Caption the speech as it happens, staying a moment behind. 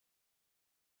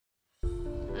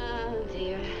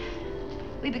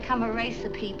We become a race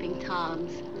of peeping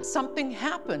Toms. Something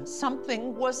happened.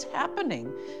 Something was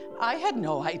happening. I had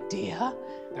no idea.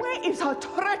 Where is her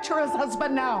treacherous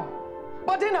husband now?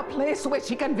 But in a place where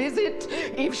she can visit,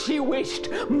 if she wished.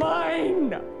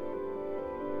 Mine!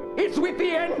 It's with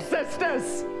the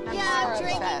ancestors! I'm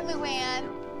drinking, Luann.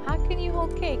 How can you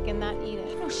hold cake and not eat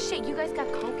it? Oh, shit, you guys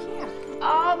got Coke here?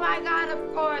 Oh my God,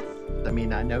 of course. I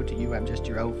mean, I know to you I'm just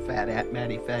your old fat Aunt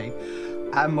Mattie Faye.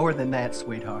 I'm more than that,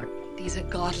 sweetheart. These are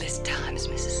godless times,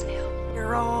 Mrs. Snell.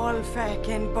 You're all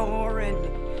fucking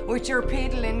boring with your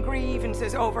piddling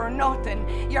grievances over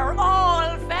nothing. You're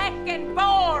all fucking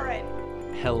boring.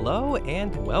 Hello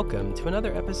and welcome to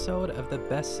another episode of the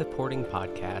Best Supporting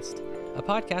Podcast, a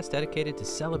podcast dedicated to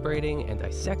celebrating and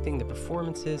dissecting the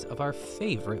performances of our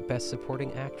favorite Best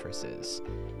Supporting actresses.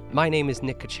 My name is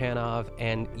Nick Kachanov,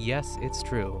 and yes, it's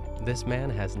true, this man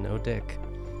has no dick.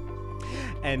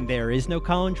 And there is no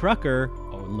Colin Trucker,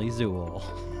 only Zool.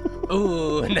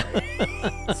 Ooh,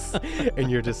 nice.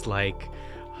 And you're just like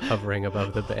hovering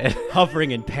above the bed.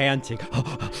 Hovering and panting.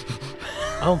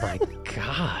 Oh my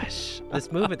gosh.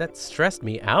 This movie, that stressed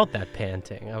me out, that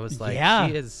panting. I was like,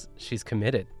 Yeah. she's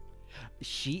committed.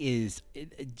 She is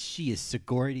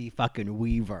Sigourney fucking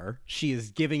Weaver. She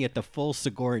is giving it the full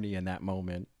Sigourney in that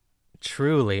moment.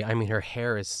 Truly, I mean, her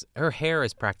hair is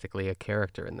practically a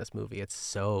character in this movie. It's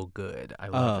so good. I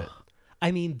love it.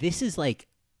 I mean, this is like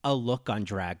a look on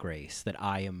Drag Race that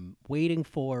I am waiting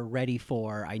for, ready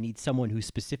for. I need someone who's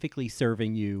specifically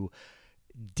serving you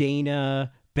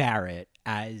Dana Barrett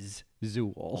as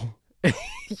Zool.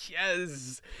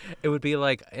 Yes. It would be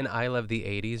like an I Love the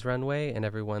 80s runway, and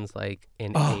everyone's like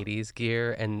in 80s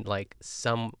gear, and like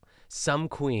some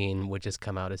queen would just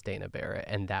come out as Dana Barrett,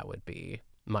 and that would be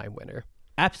my winner.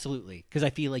 Absolutely, because I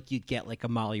feel like you'd get like a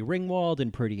Molly Ringwald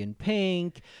in Pretty in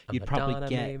Pink. You'd probably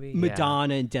get maybe?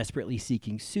 Madonna in Desperately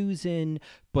Seeking Susan.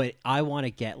 But I want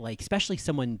to get like, especially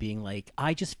someone being like,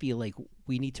 I just feel like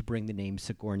we need to bring the name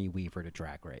Sigourney Weaver to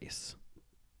Drag Race.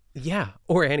 Yeah,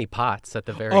 or Annie Potts at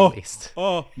the very least.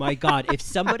 Oh my God! If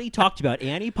somebody talked about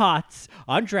Annie Potts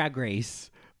on Drag Race,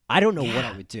 I don't know what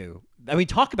I would do. I mean,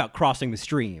 talk about crossing the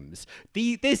streams.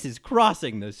 This is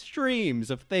crossing the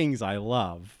streams of things I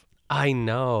love. I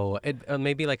know.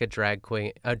 Maybe like a drag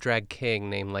king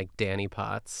named like Danny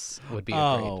Potts would be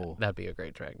that'd be a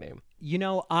great drag name. You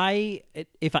know, I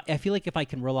feel like if I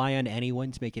can rely on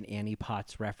anyone to make an Annie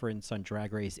Potts reference on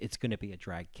Drag Race, it's going to be a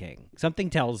drag king.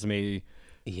 Something tells me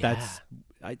you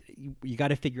got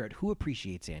to figure out who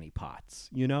appreciates Annie Potts,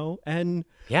 you know? And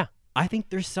yeah. I think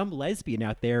there's some lesbian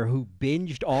out there who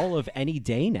binged all of Any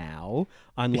Day Now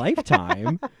on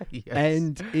Lifetime. Yes.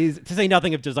 And is, to say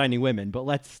nothing of Designing Women, but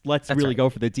let's really right. go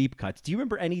for the deep cuts. Do you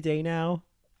remember Any Day Now?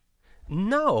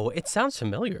 No, it sounds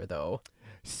familiar though.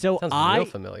 So sounds real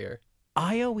familiar.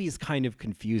 I always kind of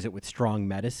confuse it with Strong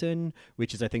Medicine,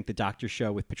 which is I think the doctor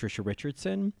show with Patricia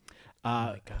Richardson. Oh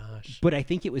my gosh. But I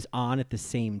think it was on at the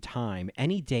same time.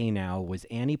 Any Day Now was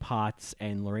Annie Potts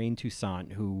and Lorraine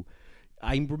Toussaint, who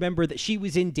I remember that she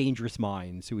was in Dangerous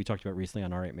Minds, who we talked about recently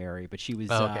on All Right Mary, but she was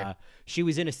she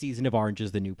was in a season of Orange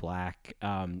is the New Black,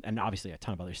 and obviously a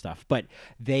ton of other stuff. But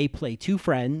they play two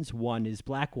friends, one is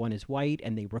black, one is white,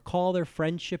 and they recall their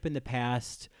friendship in the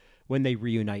past when they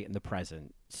reunite in the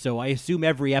present. So I assume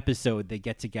every episode they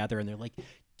get together and they're like,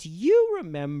 do you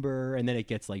remember? And then it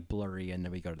gets like blurry and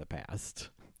then we go to the past.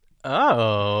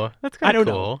 Oh, that's kind of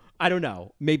cool. I don't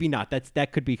know. Maybe not.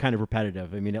 That could be kind of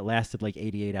repetitive. I mean, it lasted like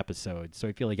 88 episodes. So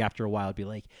I feel like after a while it'd be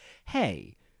like,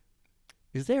 hey,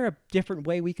 is there a different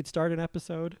way we could start an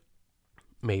episode?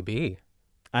 Maybe.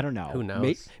 I don't know. Who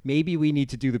knows? Maybe we need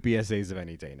to do the BSAs of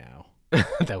Any Day Now.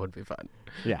 That would be fun.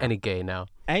 Yeah. Any Gay Now.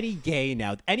 Any Gay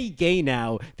Now. Any Gay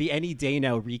Now. The Any Day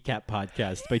Now recap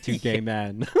podcast by two gay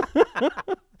men.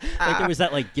 Like there was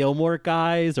that like Gilmore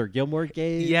Guys or Gilmore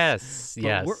Gays. Yes. But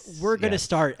yes. We're going to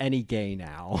start Any Gay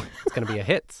Now. It's going to be a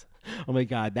hit. Oh my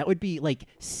God. That would be like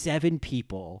 7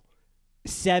 people,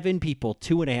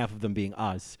 2.5 of them being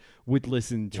us, would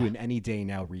listen to an Any Day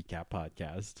Now recap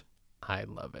podcast. I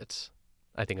love it.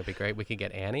 I think it'd be great. We could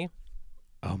get Annie.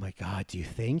 Oh my God. Do you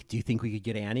think we could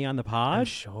get Annie on the pod? I'm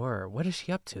sure. What is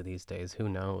she up to these days? Who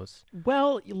knows?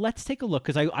 Well, let's take a look,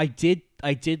 because I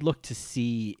did look to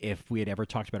see if we had ever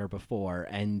talked about her before,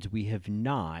 and we have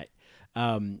not.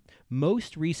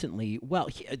 Most recently, well,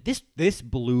 this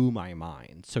blew my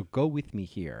mind. So go with me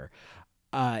here.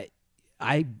 I'm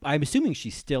assuming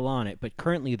she's still on it, but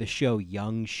currently the show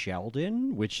Young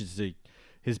Sheldon, which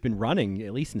has been running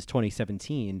at least since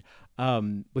 2017,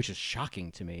 which is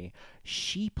shocking to me.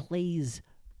 She plays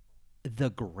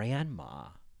the grandma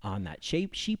on that.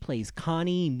 She plays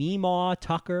Connie Meemaw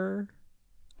Tucker.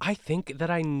 I think that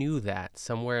I knew that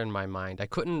somewhere in my mind. I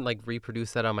couldn't like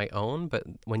reproduce that on my own, but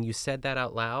when you said that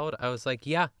out loud, I was like,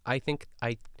 yeah, I think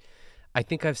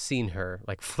I've seen her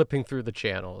like flipping through the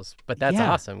channels. But that's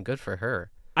awesome. Good for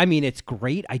her. I mean, it's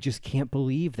great. I just can't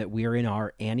believe that we're in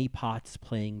our Annie Potts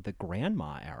playing the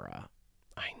grandma era.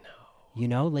 I know. You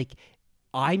know, like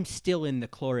I'm still in the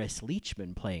Cloris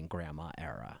Leachman playing grandma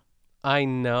era. I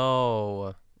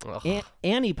know.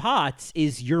 Annie Potts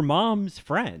is your mom's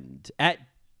friend at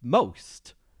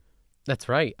most. That's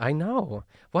right. I know.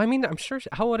 Well, I mean, I'm sure.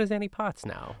 How old is Annie Potts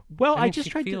now? Well, I mean, just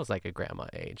tried feels like a grandma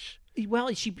age.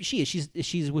 Well, she is.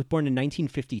 She's born in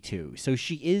 1952, so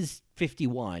she is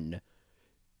 51.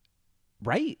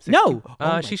 Right? 60. No.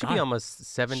 She should be almost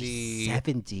 70.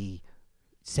 She's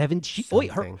 70.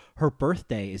 Wait, her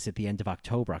birthday is at the end of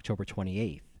October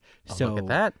 28th. So look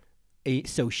at that.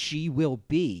 So she will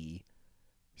be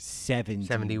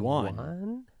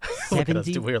 71.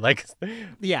 70. We're like,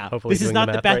 yeah. Hopefully this is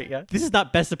not the best. Right, yeah? This is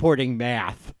not best supporting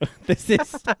math. This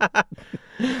is.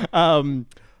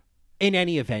 In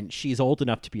any event, she's old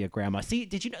enough to be a grandma. See,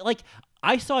 did you know? Like,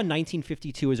 I saw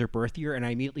 1952 as her birth year, and I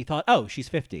immediately thought, oh, she's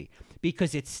 50,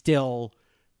 because it's still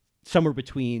somewhere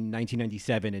between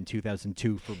 1997 and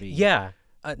 2002 for me. Yeah.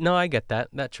 No, I get that.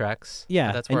 That tracks.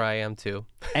 Yeah. That's where I am, too.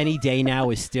 Any day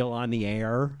now is still on the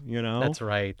air, you know? That's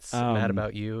right. Mad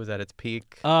About You is at its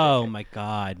peak. Oh, my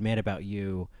God. Mad About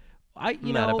You. Mad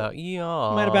About You.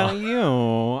 Mad About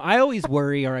You. I always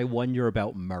worry or I wonder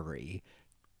about Murray.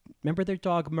 Remember their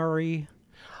dog, Murray?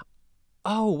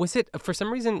 Oh, was it, for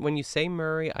some reason, when you say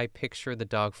Murray, I picture the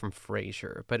dog from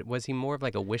Frasier, but was he more of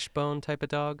like a wishbone type of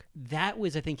dog? That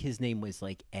was, I think his name was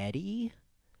like Eddie,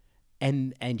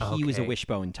 and he was a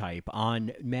wishbone type.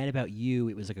 On Mad About You,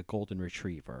 it was like a golden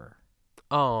retriever.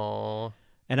 Oh.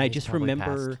 And I just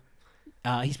remember,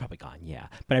 he's probably gone, yeah.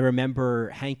 But I remember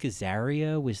Hank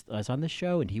Azaria was on the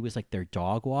show, and he was like their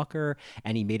dog walker,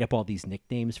 and he made up all these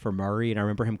nicknames for Murray, and I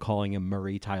remember him calling him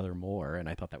Murray Tyler Moore, and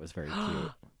I thought that was very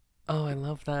cute. Oh, I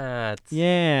love that.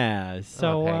 Yeah.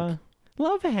 So,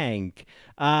 love Hank.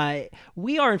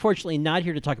 We are unfortunately not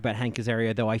here to talk about Hank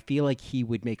Azaria, though I feel like he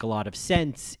would make a lot of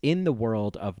sense in the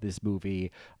world of this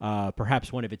movie,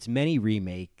 perhaps one of its many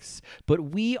remakes. But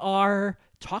we are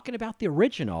talking about the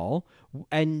original,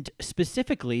 and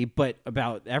specifically, but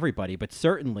about everybody, but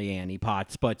certainly Annie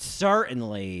Potts, but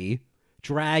certainly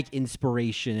drag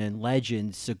inspiration and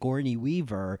legend Sigourney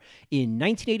Weaver in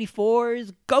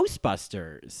 1984's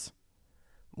Ghostbusters.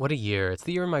 What a year. It's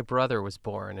the year my brother was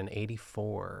born in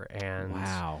 84. And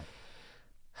wow.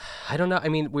 I don't know. I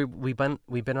mean, we've been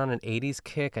on an 80s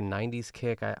kick, a 90s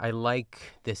kick. I like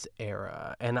this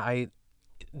era. And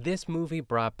this movie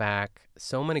brought back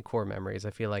so many core memories. I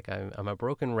feel like I'm a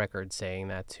broken record saying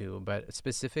that too, but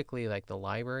specifically like the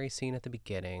library scene at the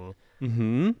beginning.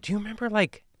 Mm-hmm. Do you remember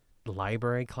like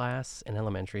library class in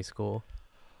elementary school?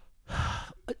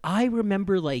 I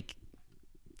remember like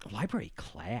library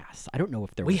class. I don't know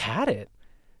if we had it.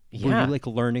 Yeah. Were you like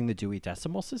learning the Dewey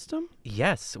Decimal System?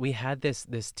 Yes, we had this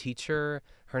teacher.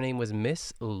 Her name was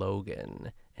Miss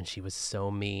Logan, and she was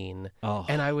so mean. Oh.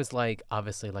 And I was like,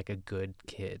 obviously, like a good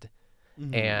kid,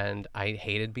 and I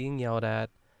hated being yelled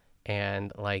at.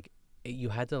 And like, you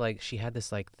had to like, she had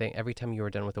this like thing. Every time you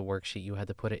were done with a worksheet, you had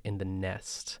to put it in the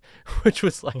nest, which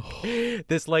was like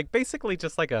this like basically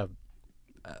just like a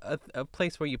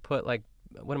place where you put like,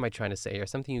 what am I trying to say here?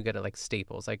 Something you get at like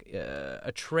Staples, like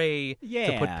a tray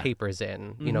to put papers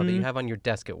in, you know, that you have on your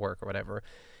desk at work or whatever.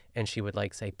 And she would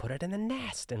like say, put it in the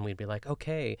nest. And we'd be like,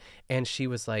 okay. And she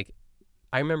was like,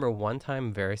 I remember one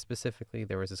time very specifically,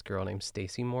 there was this girl named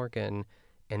Stacy Morgan,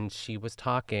 and she was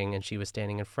talking and she was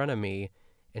standing in front of me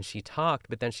and she talked,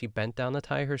 but then she bent down to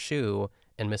tie her shoe.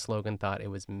 And Miss Logan thought it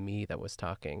was me that was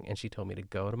talking. And she told me to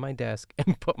go to my desk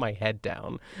and put my head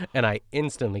down. And I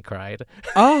instantly cried.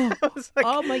 Oh, I was like,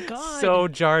 oh my God. So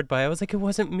jarred by it. I was like, it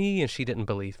wasn't me. And she didn't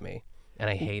believe me. And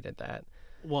I hated that.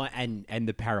 Well, and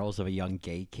the perils of a young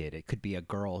gay kid. It could be a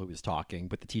girl who was talking,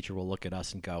 but the teacher will look at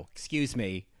us and go, excuse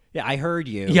me. Yeah, I heard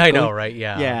you. Yeah, I know, right?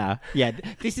 Yeah. Yeah. Yeah.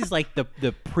 This is like the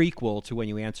prequel to when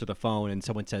you answer the phone and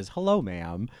someone says, hello,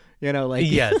 ma'am. You know, like.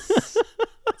 Yes.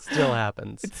 Still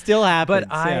happens. It still happens.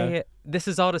 But this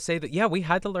is all to say that, yeah, we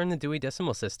had to learn the Dewey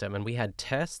Decimal System, and we had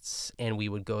tests, and we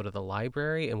would go to the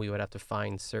library, and we would have to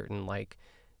find certain like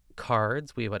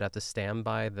cards. We would have to stand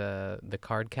by the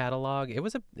card catalog. It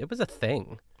was a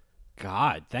thing.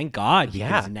 God, thank God,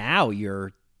 because yeah. now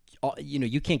you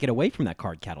can't get away from that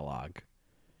card catalog.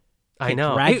 I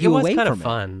know. It was kind of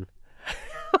fun.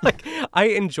 Like, I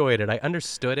enjoyed it. I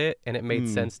understood it, and it made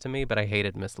sense to me, but I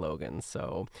hated Miss Logan,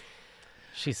 so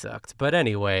she sucked. But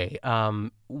anyway,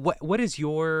 what is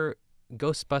your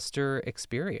Ghostbuster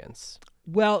experience?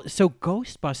 Well, so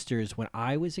Ghostbusters, when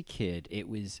I was a kid, it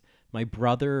was my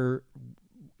brother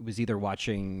was either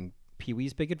watching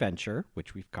Pee-wee's Big Adventure,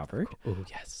 which we've covered,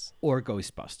 Yes, or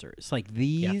Ghostbusters. Like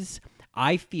these,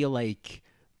 I feel like,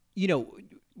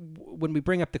 when we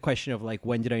bring up the question of like,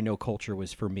 when did I know culture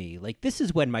was for me? Like, this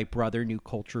is when my brother knew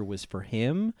culture was for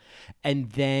him.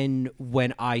 And then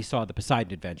when I saw the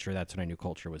Poseidon Adventure, that's when I knew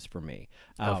culture was for me.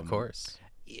 Of course.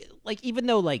 Like, even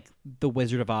though like the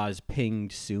Wizard of Oz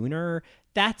pinged sooner,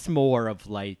 that's more of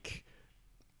like,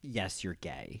 yes, you're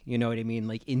gay. You know what I mean?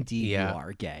 Like, indeed, you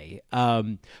are gay.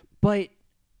 But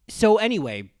so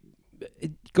anyway,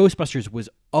 Ghostbusters was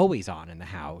always on in the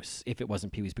house if it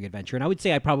wasn't Pee-wee's Big Adventure. And I would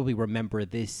say I probably remember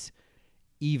this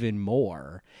even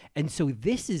more. And so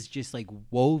this is just like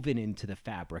woven into the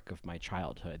fabric of my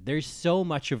childhood. There's so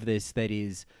much of this that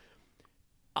is,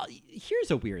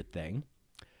 here's a weird thing.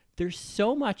 There's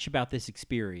so much about this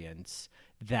experience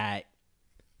that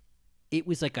it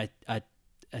was like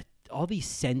all these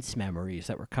sense memories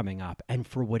that were coming up. And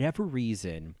for whatever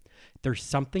reason, there's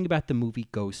something about the movie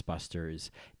Ghostbusters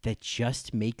that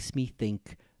just makes me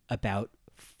think about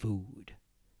food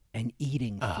and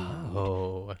eating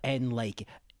food.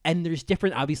 And there's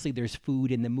different, obviously there's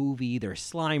food in the movie. There's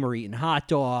Slimer eating hot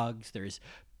dogs. There's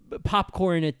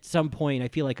popcorn at some point. I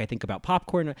feel like I think about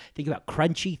popcorn. I think about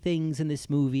crunchy things in this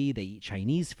movie. They eat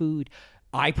Chinese food.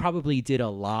 I probably did a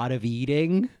lot of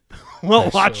eating while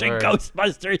watching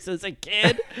Ghostbusters as a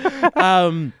kid.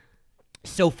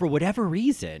 So for whatever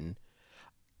reason,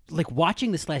 like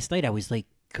watching this last night, I was like,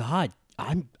 God,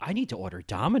 I need to order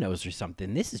Domino's or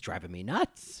something. This is driving me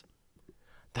nuts.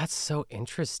 That's so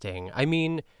interesting. I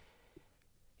mean,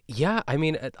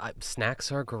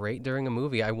 snacks are great during a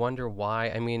movie. I wonder why.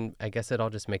 I mean, I guess it all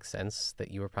just makes sense that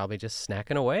you were probably just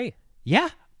snacking away. Yeah.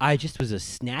 I just was a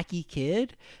snacky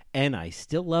kid, and I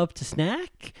still love to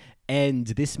snack, and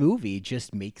this movie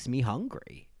just makes me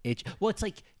hungry. It's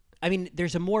like, I mean,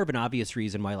 there's a more of an obvious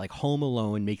reason why, like, Home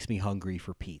Alone makes me hungry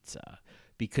for pizza,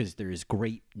 because there's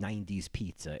great 90s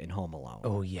pizza in Home Alone.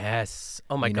 Oh, yes.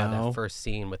 Oh, my God, that first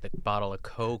scene with the bottle of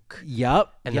Coke.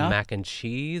 Yep. And the mac and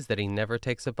cheese that he never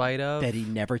takes a bite of.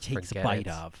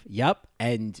 Yep.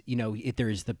 And,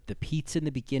 there's the pizza in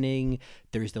the beginning.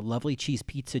 There's the lovely cheese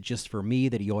pizza just for me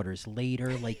that he orders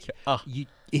later. Like,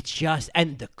 it's just,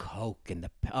 and the Coke and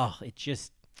it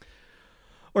just,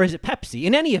 or is it Pepsi?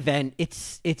 In any event,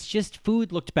 it's just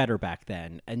food looked better back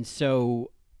then. And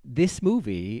so this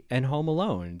movie and Home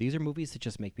Alone, these are movies that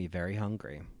just make me very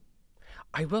hungry.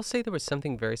 I will say there was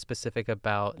something very specific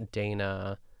about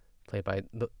Dana, played by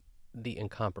the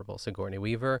incomparable Sigourney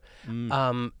Weaver,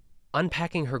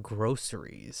 unpacking her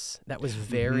groceries. That was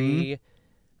very,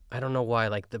 I don't know why,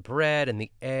 like the bread and the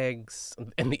eggs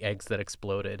that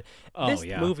exploded. This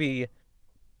movie,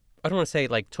 I don't want to say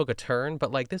like took a turn,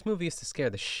 but like this movie used to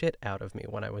scare the shit out of me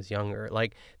when I was younger.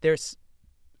 Like there's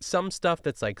some stuff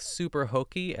that's like super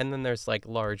hokey, and then there's like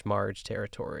large Marge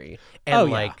territory,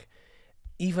 and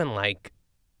even like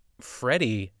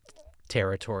Freddy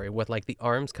territory with like the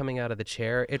arms coming out of the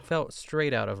chair. It felt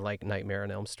straight out of like Nightmare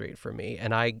on Elm Street for me,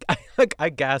 and I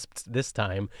gasped this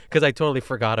time because I totally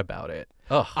forgot about it.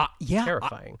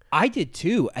 Terrifying. I did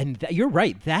too, and you're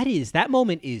right. That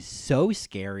moment is so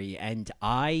scary, and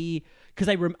I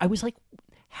was like,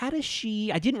 how does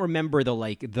she? I didn't remember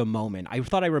the moment. I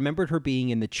thought I remembered her being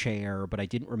in the chair, but I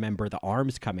didn't remember the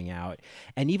arms coming out.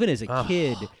 And even as a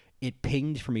kid, it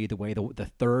pinged for me the way the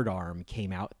third arm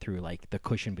came out through like the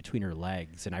cushion between her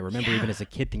legs. And I remember even as a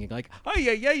kid thinking like,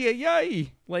 ay,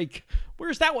 like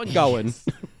where's that one going?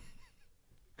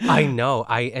 I know.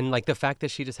 And like the fact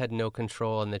that she just had no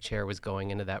control and the chair was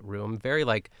going into that room, very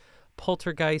like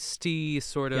poltergeisty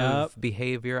sort of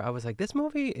behavior. I was like, this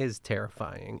movie is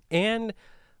terrifying and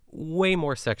way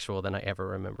more sexual than I ever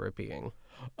remember it being.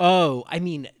 Oh, I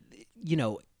mean,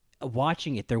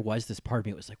 watching it, there was this part of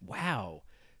me that was like, wow,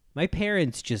 my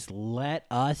parents just let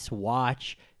us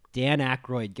watch Dan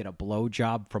Aykroyd get a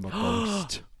blowjob from a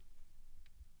ghost.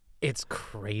 It's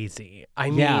crazy.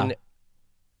 I mean,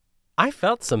 I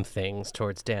felt some things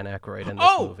towards Dan Aykroyd in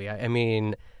this movie. I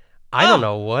mean, I don't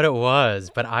know what it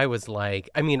was, but I was like,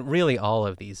 I mean, really all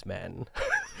of these men.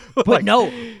 But no,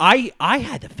 I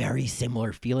had a very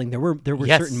similar feeling. There were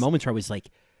certain moments where I was like,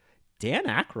 Dan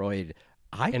Aykroyd,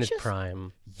 in his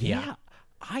prime. Yeah.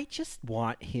 I just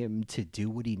want him to do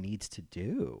what he needs to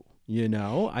do.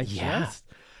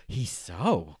 He's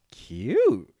so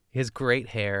cute. His great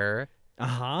hair.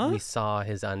 We saw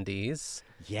his undies.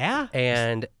 Yeah.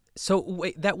 And so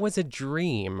wait, that was a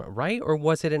dream, right? Or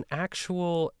was it an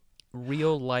actual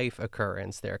real life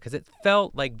occurrence there? Because it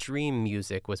felt like dream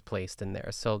music was placed in there.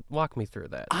 So walk me through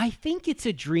that. I think it's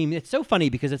a dream. It's so funny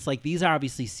because it's like these are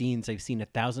obviously scenes I've seen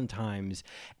 1,000 times.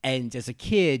 And as a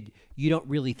kid, you don't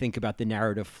really think about the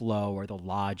narrative flow or the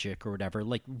logic or whatever.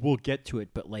 Like, we'll get to it.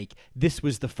 But like, this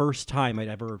was the first time it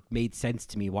ever made sense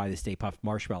to me why the Stay Puft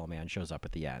Marshmallow Man shows up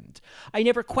at the end. I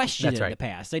never questioned it in the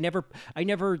past. I never,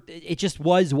 it just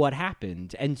was what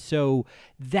happened. And so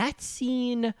that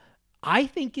scene, I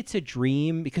think it's a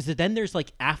dream because then there's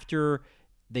like after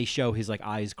they show his like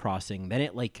eyes crossing, then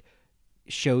it like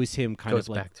shows him kind Goes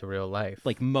of like back to real life,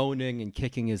 like moaning and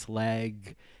kicking his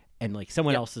leg, and like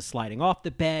someone else is sliding off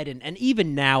the bed, and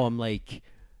even now I'm like,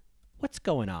 what's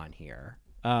going on here?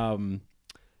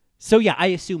 So yeah, I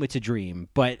assume it's a dream,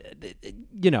 but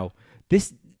you know,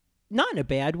 this not in a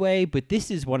bad way, but this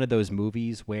is one of those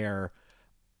movies where,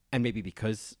 and maybe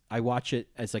because I watch it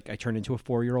as like I turn into a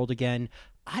 4-year-old again,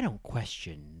 I don't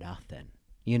question nothing.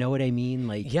 You know what I mean?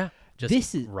 Like, yeah, just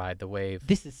this is ride the wave.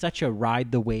 This is such a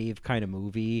ride the wave kind of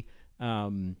movie.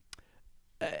 And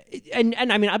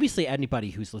I mean, obviously anybody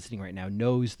who's listening right now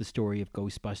knows the story of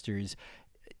Ghostbusters.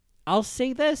 I'll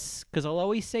say this because I'll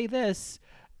always say this.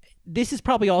 This is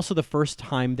probably also the first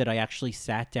time that I actually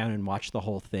sat down and watched the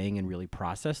whole thing and really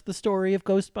processed the story of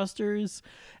Ghostbusters.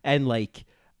 And like,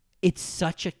 it's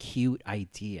such a cute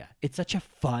idea. It's such a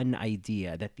fun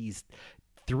idea that these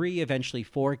 3, eventually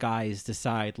 4 guys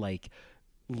decide like,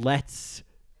 let's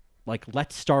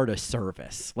start a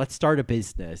service. Let's start a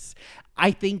business. I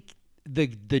think the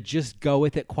just go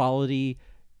with it quality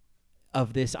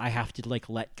of this, I have to like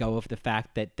let go of the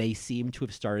fact that they seem to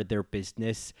have started their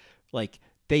business. Like,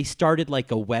 they started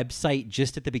like a website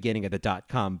just at the beginning of the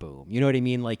 .com boom. You know what I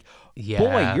mean? Like,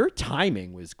 boy, your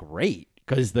timing was great.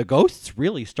 Because the ghosts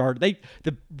really started,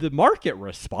 the market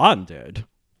responded.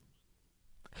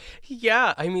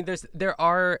 Yeah, I mean,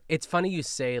 it's funny you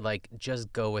say like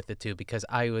just go with it too, because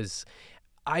I was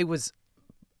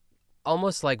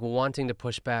almost like wanting to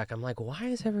push back. I'm like, why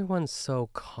is everyone so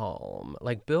calm?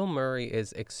 Like, Bill Murray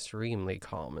is extremely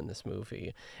calm in this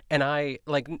movie, and I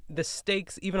like the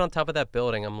stakes even on top of that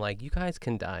building. I'm like, you guys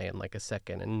can die in like a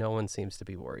second, and no one seems to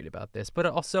be worried about this. But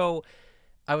also,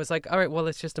 I was like, all right, well,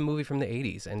 it's just a movie from the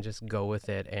 80s and just go with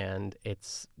it. And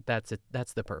that's it.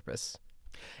 That's the purpose.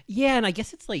 Yeah. And I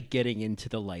guess it's like getting into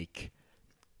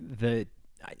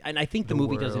and I think the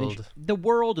movie does the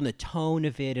world and the tone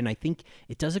of it. And I think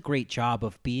it does a great job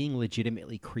of being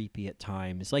legitimately creepy at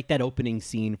times. Like that opening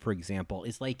scene, for example,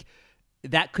 is like,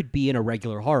 that could be in a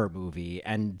regular horror movie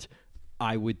and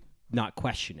I would not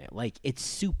question it. Like,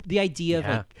 it's the idea of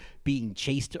like being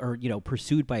chased or, you know,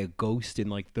 pursued by a ghost in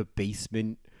like the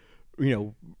basement, you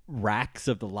know, racks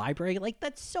of the library. Like,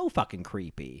 that's so fucking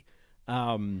creepy.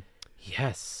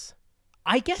 Yes.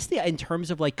 I guess in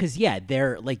terms of like, cause yeah,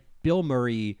 they're like, Bill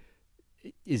Murray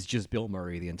is just Bill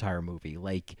Murray the entire movie.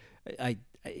 Like,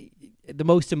 the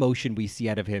most emotion we see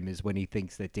out of him is when he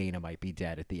thinks that Dana might be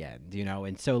dead at the end, you know?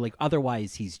 And so like,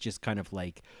 otherwise he's just kind of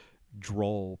like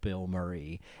droll Bill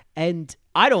Murray. And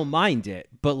I don't mind it,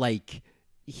 but like,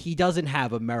 he doesn't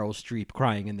have a Meryl Streep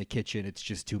crying in the kitchen, it's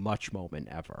just too much moment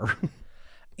ever.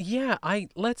 Yeah,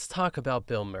 let's talk about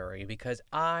Bill Murray, because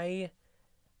I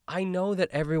know that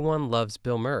everyone loves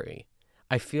Bill Murray.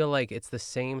 I feel like it's the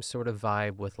same sort of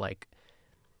vibe with like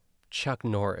Chuck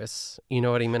Norris. You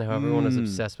know what I mean? How everyone is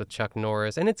obsessed with Chuck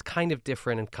Norris, and it's kind of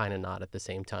different and kind of not at the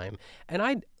same time. And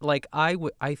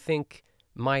I think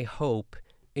my hope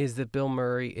is that Bill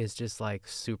Murray is just like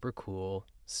super cool,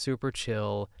 super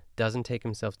chill, doesn't take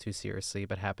himself too seriously,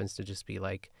 but happens to just be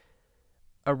like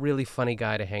a really funny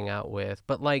guy to hang out with.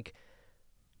 But like,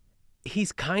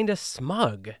 he's kind of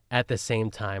smug at the same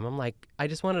time. I'm like, I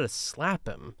just wanted to slap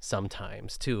him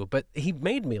sometimes too, but he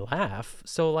made me laugh.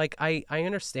 So like, I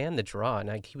understand the draw, and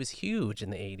like, he was huge in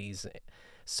the 80s.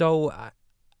 So,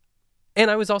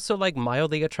 and I was also like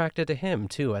mildly attracted to him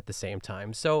too at the same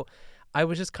time. So I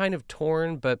was just kind of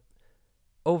torn, but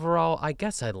overall, I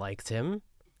guess I liked him. ?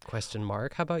 How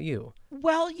about you?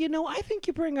 Well, you know, I think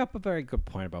you bring up a very good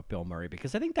point about Bill Murray,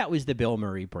 because I think that was the Bill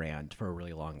Murray brand for a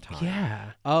really long time.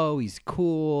 Yeah. Oh, he's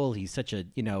cool. He's such a,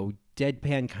 you know,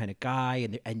 deadpan kind of guy,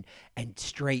 and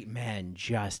straight men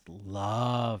just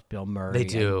love Bill Murray. They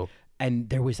do. And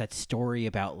there was that story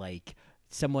about like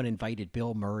someone invited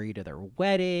Bill Murray to their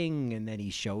wedding, and then he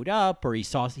showed up, or he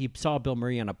saw Bill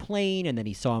Murray on a plane, and then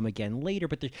he saw him again later.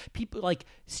 But there's people like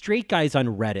straight guys on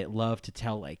Reddit love to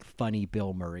tell like funny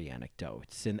Bill Murray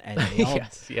anecdotes, and they all,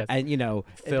 yes, and you know,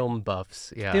 film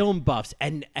buffs,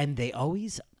 and they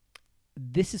always.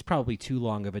 This is probably too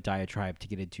long of a diatribe to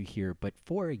get into here, but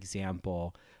for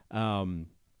example,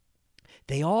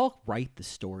 they all write the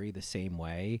story the same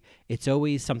way. It's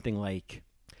always something like,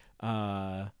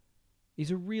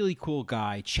 he's a really cool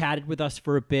guy, chatted with us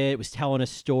for a bit, was telling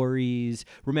us stories,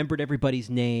 remembered everybody's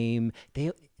name.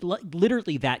 They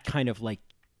literally that kind of like,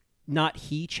 not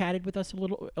he chatted with us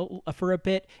for a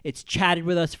bit. It's chatted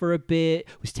with us for a bit,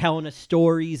 was telling us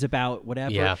stories about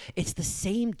whatever. Yeah. It's the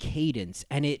same cadence,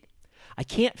 and I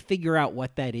can't figure out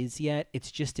what that is yet. It's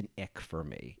just an ick for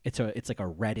me. It's like a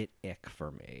Reddit ick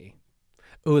for me.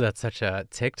 Ooh, that's such a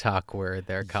TikTok word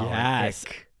they're calling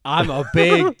ick. I'm a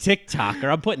big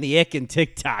TikToker. I'm putting the ick in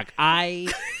TikTok. I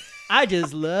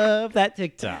just love that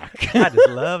TikTok. I just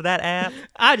love that app.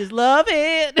 I just love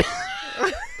it.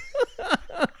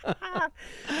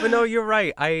 But no, you're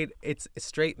right. It's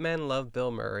straight men love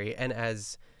Bill Murray, and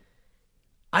as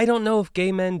I don't know if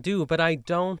gay men do, but I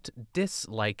don't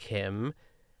dislike him.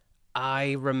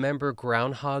 I remember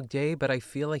Groundhog Day, but I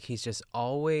feel like he's just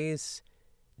always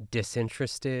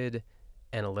disinterested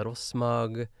and a little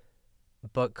smug,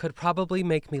 but could probably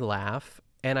make me laugh.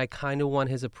 And I kind of want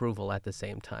his approval at the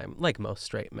same time, like most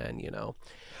straight men, you know.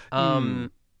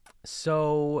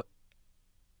 So,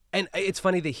 and it's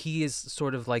funny that he is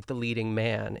sort of like the leading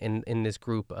man in this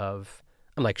group of.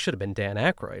 I'm like, should have been Dan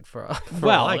Aykroyd for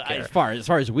well, all I care. as far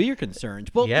as we're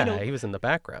concerned. Well, yeah, he was in the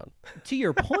background. To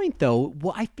your point, though,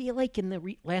 well, I feel like in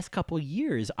the last couple of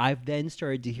years, I've then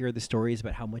started to hear the stories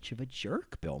about how much of a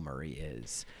jerk Bill Murray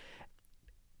is.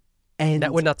 And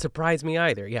that would not surprise me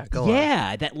either. Yeah, go on.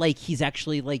 Yeah, that like he's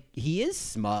actually like he is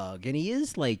smug and he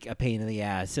is like a pain in the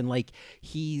ass and like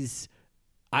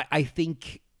I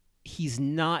think he's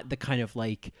not the kind of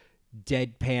like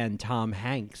deadpan Tom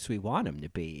Hanks we want him to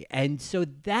be. And so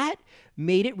that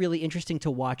made it really interesting to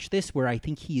watch this, where I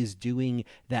think he is doing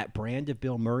that brand of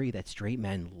Bill Murray that straight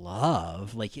men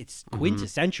love. Like it's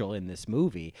quintessential in this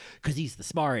movie because he's the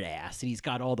smart ass and he's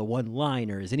got all the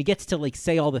one-liners and he gets to like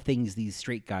say all the things these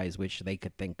straight guys wish they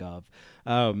could think of.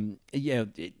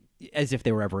 As if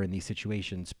they were ever in these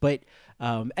situations. But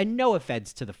and no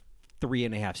offense to the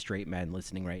 3.5 straight men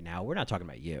listening right now. We're not talking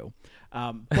about you.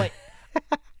 But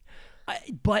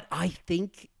but I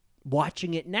think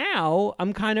watching it now,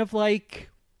 I'm kind of like,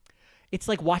 it's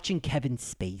like watching Kevin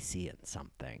Spacey in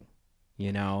something,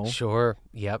 you know? Sure.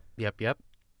 Yep.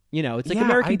 You know, it's like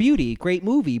American Beauty, great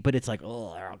movie, but it's like,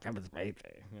 oh, Kevin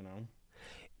Spacey, you know?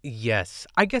 Yes.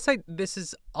 I guess this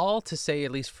is all to say,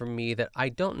 at least for me, that I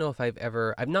don't know if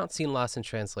I've not seen Lost in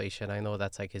Translation. I know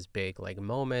that's like his big like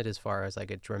moment as far as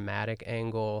like a dramatic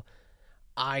angle.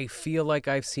 I feel like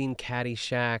I've seen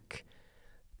Caddyshack.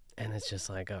 And it's just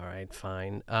like, all right,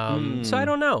 fine. So I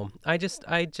don't know. I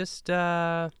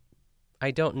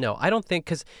don't know. I don't think,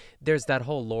 because there's that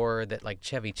whole lore that like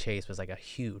Chevy Chase was like a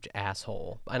huge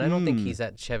asshole. And I don't think he's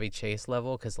at Chevy Chase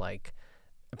level, because like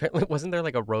apparently wasn't there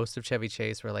like a roast of Chevy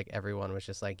Chase where like everyone was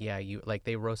just like, yeah, you like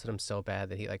they roasted him so bad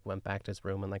that he like went back to his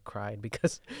room and like cried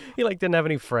because he like didn't have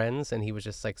any friends and he was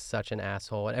just like such an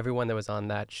asshole. And everyone that was on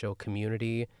that show,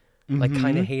 Community, like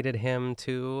kind of hated him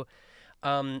too.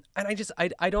 And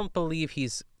I don't believe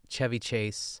he's Chevy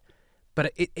Chase,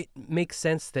 but it makes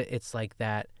sense that it's like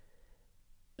that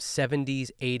 70s,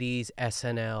 80s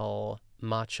SNL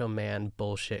macho man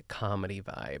bullshit comedy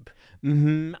vibe.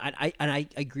 And I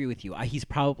agree with you. He's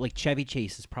probably like Chevy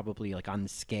Chase is probably like on the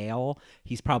scale.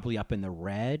 He's probably up in the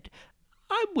red.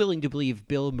 I'm willing to believe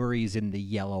Bill Murray's in the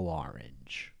yellow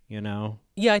orange. You know?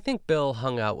 Yeah, I think Bill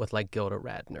hung out with like Gilda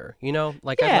Radner, you know?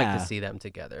 Like I'd like to see them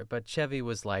together. But Chevy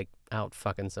was like out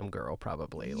fucking some girl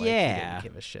probably. Like he didn't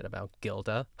give a shit about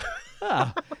Gilda.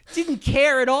 Didn't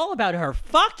care at all about her.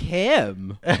 Fuck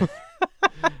him.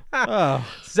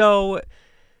 So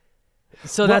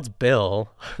that's Bill.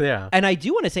 Yeah. And I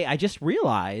do want to say, I just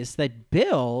realized that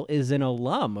Bill is an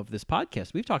alum of this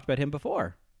podcast. We've talked about him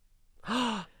before.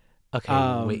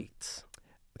 Okay, wait.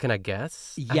 Can I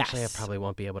guess? Yes. Actually, I probably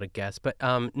won't be able to guess, but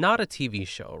not a TV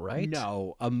show, right?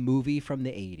 No, a movie from the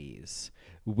 80s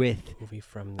with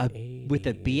with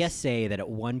a BSA that at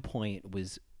one point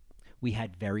we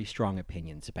had very strong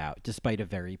opinions about, despite a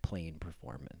very plain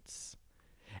performance.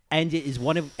 And it is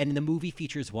and the movie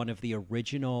features one of the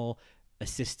original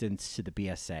assistants to the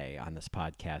BSA on this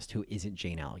podcast, who isn't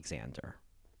Jane Alexander.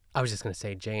 I was just going to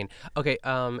say Jane. Okay,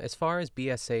 as far as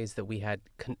BSAs that we had,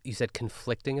 you said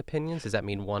conflicting opinions. Does that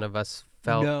mean one of us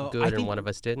felt good and one of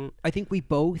us didn't? I think we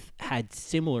both had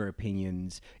similar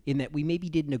opinions in that we maybe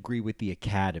didn't agree with the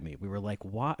Academy. We were like,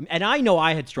 "What?" And I know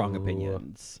I had strong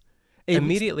opinions.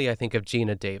 Immediately, I think of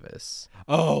Gina Davis.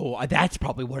 Oh, that's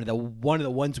probably one of the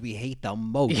ones we hate the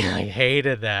most. Yeah, I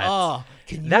hated that. Oh,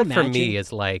 can you that imagine? For me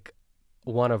is like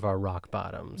one of our rock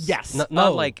bottoms. Yes,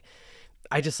 not like.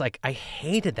 I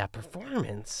hated that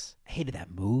performance. I hated that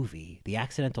movie, The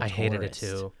Accidental Tourist. I hated it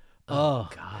too. Oh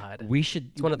God.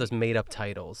 It's one of those made up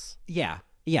titles. Yeah.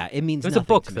 It means it was a nothing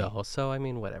book to me. though, so I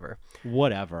mean, whatever.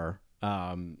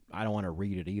 I don't want to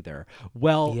read it either.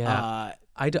 Well, yeah.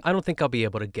 I don't think I'll be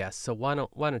able to guess. So why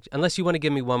don't you, unless you want to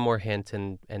give me one more hint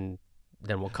and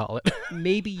then we'll call it.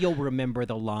 Maybe you'll remember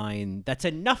the line, "That's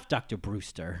enough, Dr.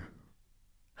 Brewster."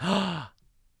 She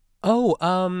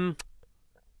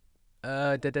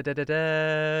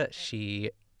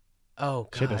oh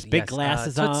God, She had those big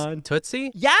glasses on.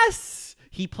 Tootsie? Yes!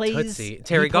 He plays Tootsie.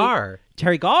 Terry Garr.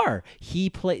 Terry Garr. He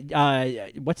played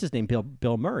what's his name?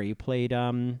 Bill Murray played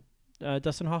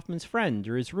Dustin Hoffman's friend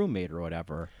or his roommate or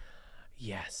whatever.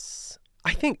 Yes.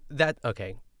 I think that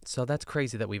okay. So that's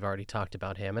crazy that we've already talked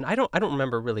about him. And I don't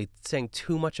remember really saying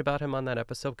too much about him on that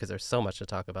episode because there's so much to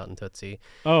talk about in Tootsie.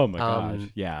 Oh my gosh.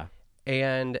 Yeah.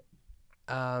 And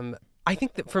I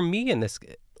think that for me in this,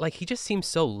 like, he just seems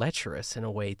so lecherous in a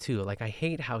way too. Like, I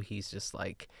hate how he's just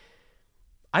like,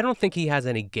 I don't think he has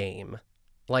any game.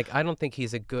 Like, I don't think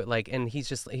he's a good, like, and he's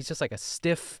just like a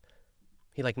stiff,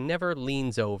 he like never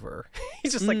leans over.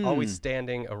 He's just like always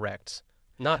standing erect.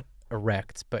 Not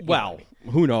erect, but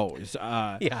who knows?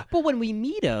 Yeah. But when we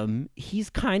meet him, he's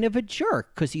kind of a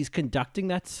jerk because he's conducting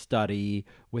that study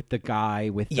with the guy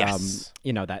with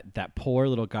that poor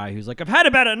little guy who's like, "I've had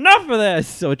about enough of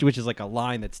this," which is like a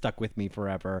line that stuck with me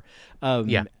forever.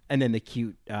 And then the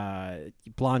cute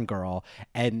blonde girl,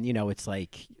 and it's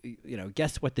like,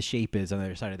 guess what the shape is on the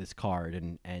other side of this card,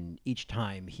 and each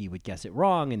time he would guess it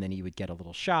wrong, and then he would get a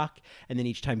little shock, and then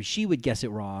each time she would guess it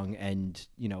wrong, and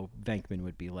Venkman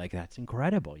would be like, "That's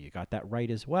incredible, you got that right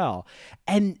as well."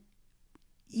 And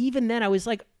even then I was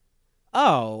like,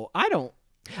 I don't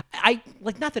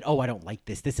like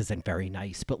this isn't very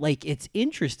nice, but like it's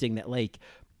interesting that like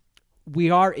we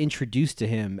are introduced to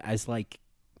him as like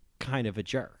kind of a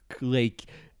jerk, like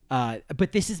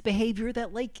but this is behavior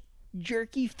that like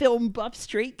jerky film buff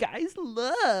straight guys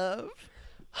love.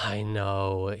 I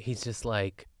know, he's just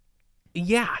like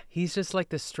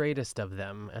the straightest of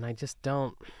them, and I just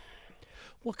don't.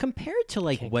 Well, compared to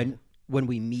like when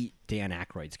we meet Dan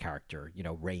Aykroyd's character,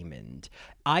 Raymond,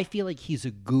 I feel like he's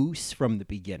a goose from the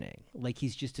beginning. Like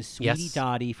he's just a sweetie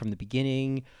dotty from the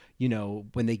beginning.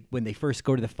 When they first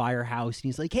go to the firehouse, and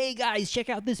he's like, "Hey guys, check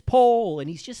out this pole," and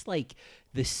he's just like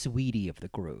the sweetie of the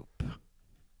group.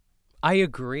 I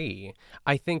agree.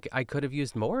 I think I could have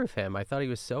used more of him. I thought he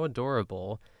was so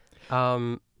adorable.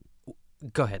 Go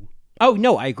ahead. Oh,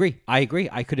 no, I agree. I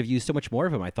could have used so much more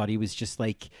of him. I thought he was just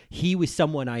like, he was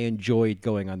someone I enjoyed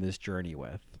going on this journey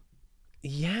with.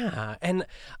 Yeah. And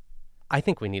I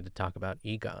think we need to talk about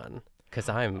Egon because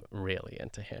I'm really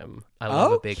into him. I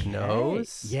love a big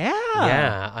nose. Yeah.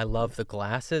 Yeah. I love the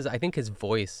glasses. I think his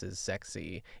voice is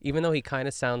sexy. Even though he kind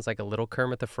of sounds like a little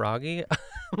Kermit the Froggy,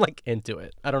 I'm like into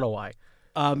it. I don't know why.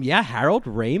 Harold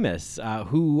Ramis,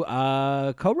 who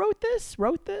wrote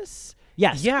this.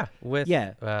 Yes. Yeah, with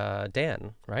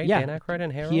Dan, right? Yeah. Dan Aykroyd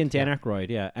and Harold? He and Dan Aykroyd,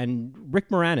 yeah. And Rick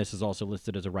Moranis is also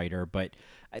listed as a writer, but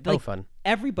fun.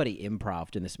 Everybody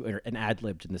improv'd in this, and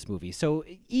ad-libbed in this movie. So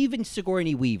even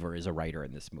Sigourney Weaver is a writer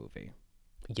in this movie.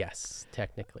 Yes,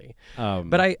 technically.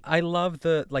 But I love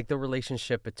the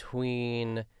relationship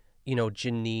between,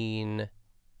 Janine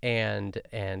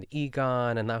and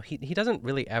Egon, and now he doesn't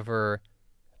really ever.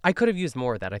 I could have used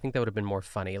more of that. I think that would have been more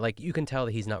funny. Like, you can tell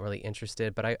that he's not really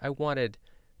interested, but I wanted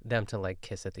them to, like,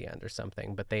 kiss at the end or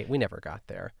something, but we never got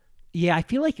there. Yeah, I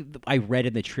feel like I read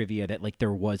in the trivia that, like,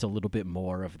 there was a little bit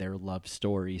more of their love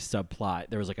story subplot.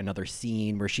 There was, like, another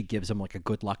scene where she gives him, like, a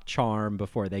good luck charm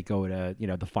before they go to,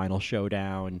 the final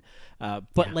showdown.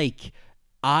 Like,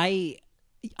 I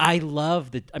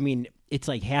love that. I mean, it's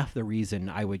like half the reason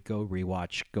I would go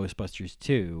rewatch Ghostbusters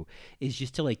 2 is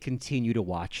just to like continue to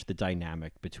watch the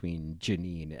dynamic between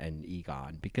Janine and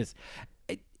Egon, because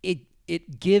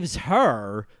it gives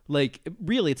her like,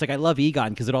 really, it's like I love Egon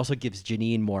because it also gives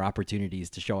Janine more opportunities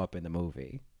to show up in the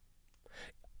movie.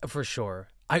 For sure.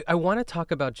 I want to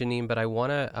talk about Janine, but I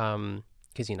want to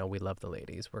because we love the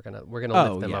ladies. We're gonna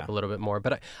lift them up a little bit more.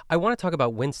 But I want to talk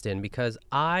about Winston because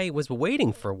I was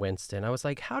waiting for Winston. I was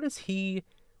like,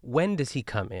 when does he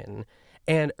come in?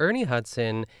 And Ernie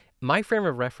Hudson, my frame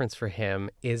of reference for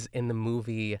him is in the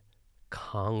movie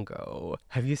Congo.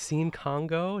 Have you seen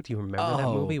Congo? Do you remember that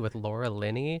movie with Laura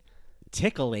Linney?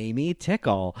 Tickle, Amy,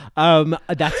 tickle.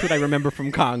 That's what I remember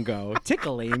from Congo.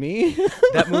 Tickle, Amy.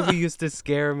 That movie used to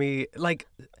scare me. Like,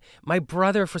 my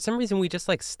brother, for some reason, we just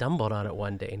like stumbled on it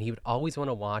one day, and he would always want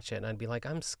to watch it, and I'd be like,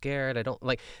 I'm scared. I don't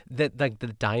like that. Like the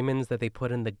diamonds that they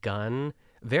put in the gun.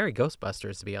 very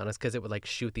Ghostbusters, to be honest, because it would like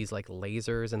shoot these like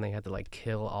lasers and they had to like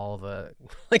kill all the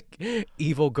like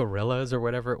evil gorillas or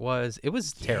whatever it was. It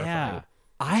was terrifying. Yeah.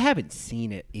 I haven't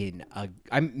seen it in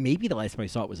maybe the last time I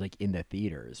saw it was like in the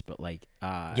theaters, but like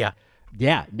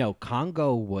no,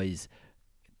 Congo was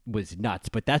nuts,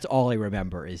 but that's all I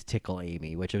remember is Tickle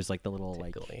Amy, which was like the little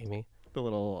Tickle Amy. The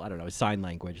little, I don't know, sign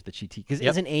language that she teaches. Because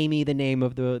isn't Amy the name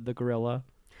of the gorilla?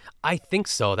 I think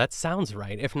so. That sounds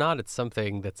right. If not, it's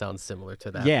something that sounds similar to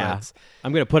that. Yeah.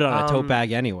 I'm going to put it on a tote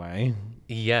bag anyway.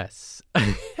 Yes.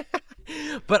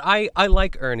 But I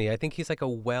like Ernie. I think he's like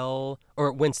or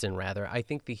Winston, rather. I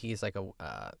think that he's like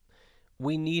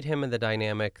we need him in the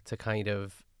dynamic to kind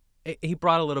of, he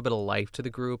brought a little bit of life to the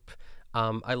group.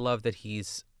 I love that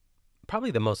he's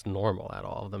probably the most normal out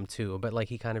of all of them too, but like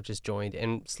he kind of just joined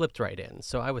and slipped right in.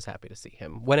 So I was happy to see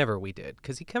him whenever we did,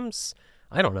 because he comes,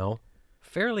 I don't know,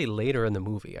 fairly later in the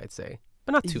movie, I'd say,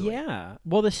 but not too late. Yeah.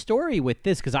 Well, the story with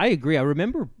this, because I agree. I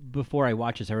remember before I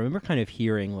watched this, I remember kind of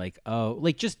hearing like, oh,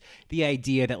 like just the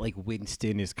idea that like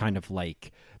Winston is kind of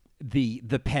like the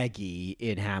Peggy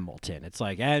in Hamilton. It's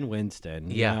like, and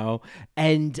Winston, you know?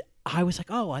 And I was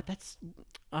like, oh, I'll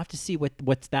have to see what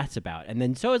that's about. And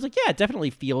then so I was like, yeah, it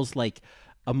definitely feels like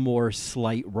a more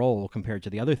slight role compared to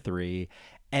the other three.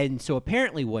 And so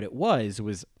apparently what it was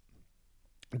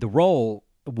the role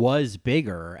was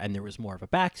bigger and there was more of a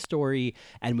backstory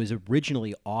and was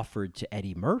originally offered to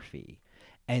Eddie Murphy.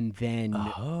 And then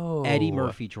Eddie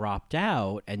Murphy dropped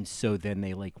out. And so then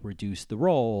they like reduced the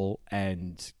role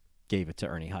and gave it to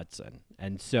Ernie Hudson.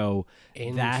 And so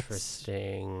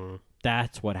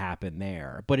that's what happened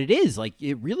there. But it is like,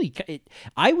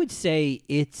 I would say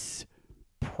it's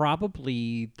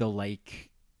probably the like,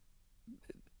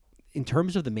 in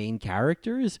terms of the main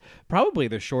characters, probably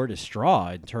the shortest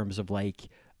straw in terms of like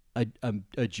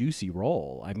a juicy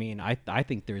role. I mean, I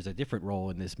think there's a different role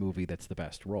in this movie that's the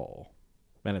best role,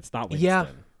 and it's not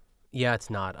Winston. Yeah, it's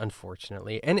not,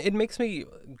 unfortunately. And it makes me,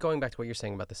 going back to what you're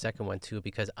saying about the second one too,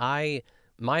 because my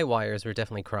wires were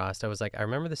definitely crossed. I was like, I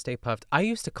remember the Stay Puffed. I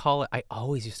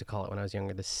always used to call it when I was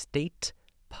younger, the State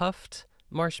Puffed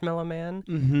Marshmallow Man.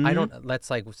 Mm-hmm. That's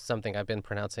like something I've been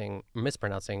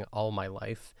mispronouncing all my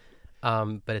life.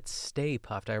 But it's Stay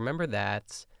Puffed. I remember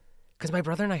that because my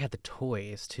brother and I had the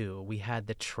toys too. We had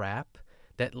the trap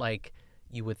that like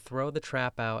you would throw the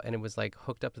trap out and it was like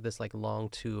hooked up to this like long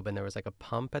tube and there was like a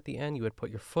pump at the end. You would put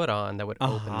your foot on that would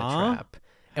open the trap.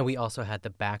 And we also had the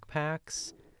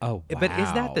backpacks. Oh, wow. But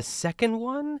is that the second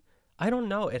one? I don't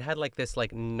know. It had like this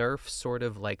like Nerf sort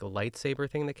of like lightsaber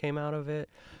thing that came out of it.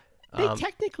 They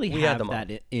technically have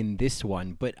that in this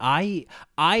one, but I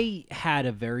had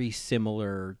a very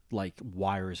similar like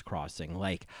wires crossing.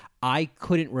 Like I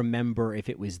couldn't remember if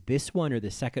it was this one or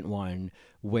the second one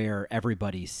where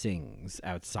everybody sings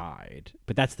outside.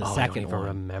 But that's the second one. I don't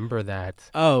even remember that.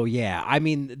 Oh yeah, I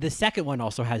mean the second one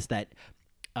also has that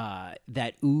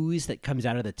ooze that comes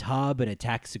out of the tub and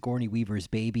attacks Sigourney Weaver's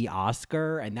baby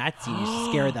Oscar, and that scene used to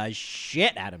scare the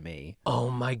shit out of me. Oh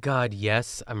my god,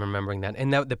 yes, I'm remembering that.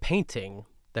 And the painting,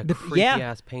 the creepy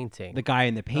ass painting, the guy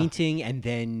in the painting, and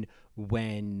then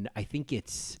when I think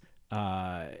it's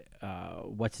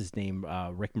what's his name,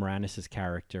 Rick Moranis'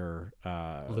 character,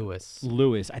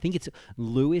 Lewis. I think it's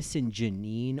Lewis and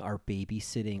Janine are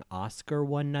babysitting Oscar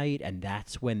one night, and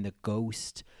that's when the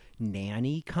ghost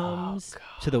nanny comes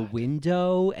to the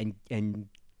window and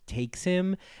takes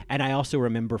him. And I also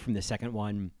remember from the second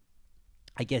one,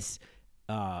 I guess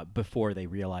before they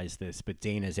realized this, but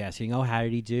Dana's asking, oh, how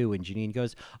did he do? And Janine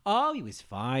goes, oh, he was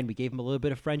fine. We gave him a little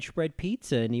bit of French bread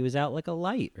pizza and he was out like a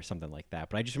light or something like that.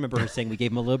 But I just remember her saying we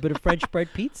gave him a little bit of French bread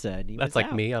pizza and he That's was like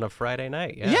out. Me on a Friday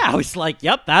night. Yeah, I was like,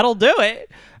 yep, that'll do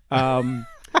it.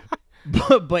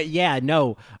 But yeah,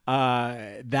 no,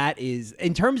 that is,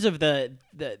 in terms of the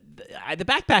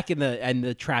backpack and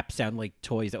the trap sound like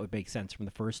toys that would make sense from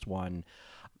the first one.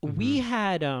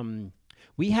 Mm-hmm.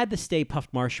 We had the Stay Puft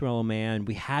Marshmallow Man.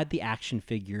 We had the action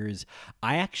figures.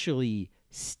 I actually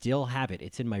still have it.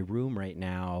 It's in my room right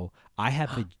now. I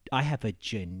have a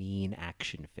Janine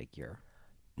action figure.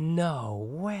 No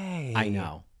way. I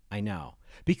know.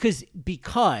 Because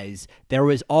there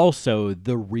was also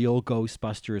the real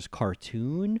Ghostbusters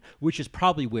cartoon, which is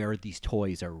probably where these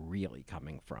toys are really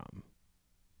coming from.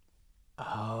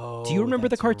 Oh, do you remember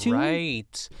the cartoon?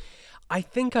 Right. I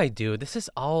think I do. This is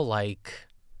all like...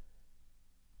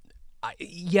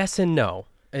 yes and no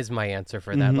is my answer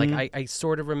for that. Mm-hmm. Like, I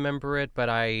sort of remember it, but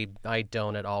I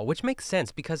don't at all, which makes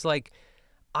sense because, like,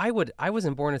 I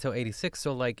wasn't born until 86,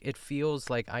 so like it feels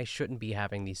like I shouldn't be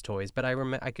having these toys, but I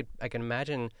can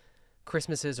imagine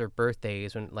Christmases or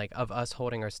birthdays when like of us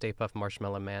holding our Stay Puft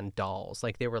Marshmallow Man dolls.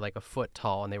 Like they were like a foot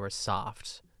tall and they were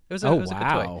soft. It was a good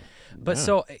toy. But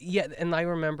so, yeah, and I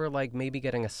remember like maybe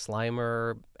getting a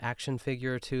Slimer action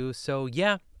figure too. So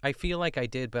yeah, I feel like I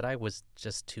did, but I was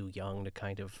just too young to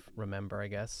kind of remember, I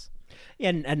guess.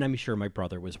 And I'm sure my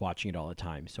brother was watching it all the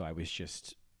time, so I was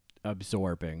just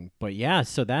absorbing. But yeah,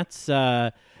 so that's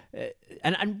and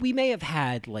we may have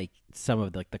had like some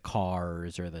of like the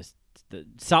cars or the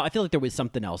so I feel like there was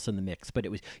something else in the mix, but it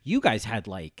was you guys had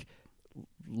like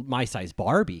My Size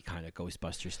Barbie kind of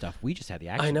Ghostbuster stuff. We just had the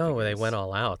action. I know figures. they went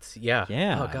all out. Yeah.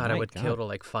 Yeah. Oh God, I would kill to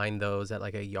like find those at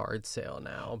like a yard sale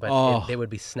now, but they would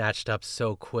be snatched up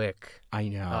so quick. I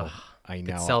know. I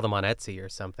know. Could sell them on Etsy or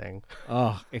something.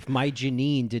 Oh, if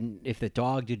the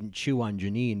dog didn't chew on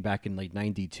Janine back in like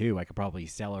 '92, I could probably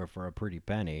sell her for a pretty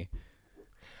penny.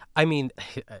 I mean,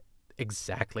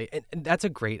 exactly. And that's a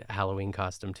great Halloween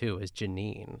costume too, is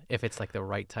Janine. If it's like the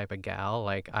right type of gal,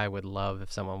 like I would love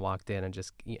if someone walked in and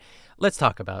just, let's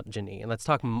talk about Janine. Let's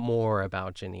talk more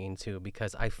about Janine too,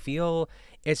 because I feel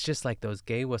it's just like those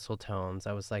gay whistle tones.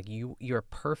 I was like, you're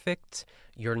perfect.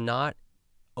 You're not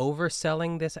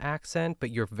overselling this accent,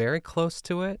 but you're very close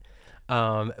to it.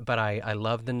 But I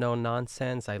love the no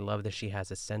nonsense. I love that she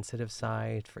has a sensitive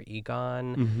side for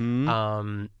Egon.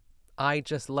 Mm-hmm. I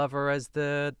just love her as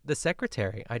the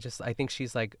secretary. I think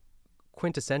she's like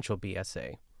quintessential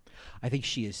BSA. I think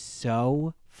she is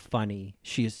so funny.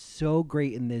 She is so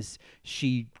great in this.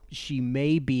 She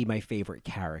may be my favorite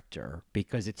character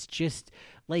because it's just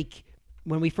like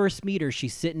when we first meet her,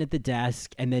 she's sitting at the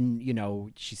desk and then,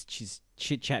 she's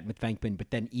chit-chatting with Venkman,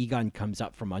 but then Egon comes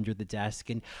up from under the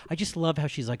desk, and I just love how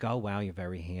she's like, oh, wow, you're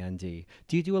very handy.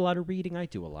 Do you do a lot of reading? I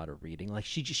do a lot of reading. Like,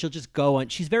 she'll just go on.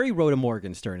 She's very Rhoda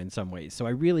Morgenstern in some ways, so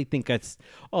I really think that's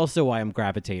also why I'm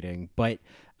gravitating. But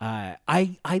I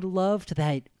loved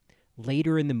that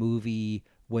later in the movie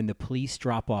when the police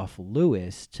drop off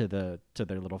Lewis to their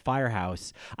little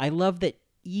firehouse, I love that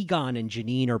Egon and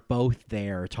Janine are both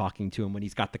there talking to him when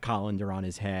he's got the colander on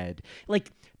his head. Like,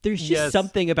 there's just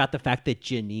something about the fact that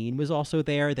Janine was also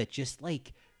there that just,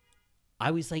 like,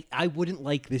 I was like, I wouldn't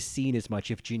like this scene as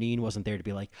much if Janine wasn't there to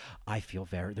be like, I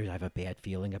have a bad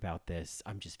feeling about this.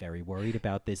 I'm just very worried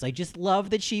about this. I just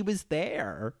love that she was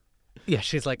there. Yeah,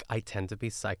 she's like, I tend to be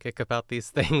psychic about these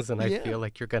things, and I feel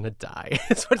like you're going to die.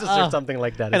 It's just something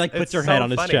like that. And, like, puts her head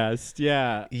on his chest.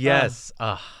 Yeah. Yes.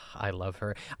 I love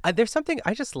her. There's something,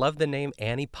 I just love the name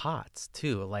Annie Potts,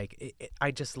 too. Like,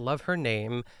 I just love her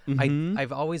name. Mm-hmm.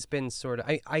 I've always been sort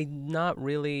of, I'm not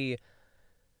really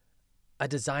a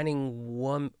designing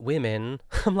women.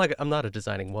 I'm not a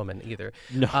designing woman either.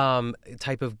 No.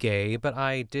 Type of gay, but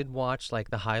I did watch like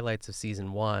the highlights of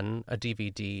season 1, a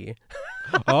DVD.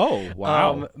 Oh,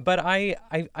 wow. But I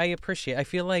appreciate. I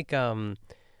feel like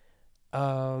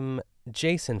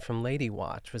Jason from Lady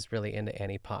Watch was really into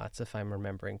Annie Potts, if I'm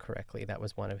remembering correctly. That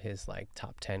was one of his like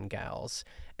top 10 gals,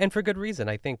 and for good reason.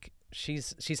 I think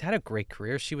she's had a great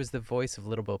career. She was the voice of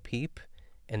Little Bo Peep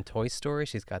in Toy Story.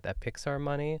 She's got that Pixar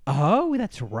money. Oh,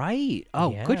 that's right.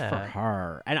 Oh, Yeah. good for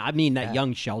her. And I mean, that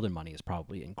young Sheldon money is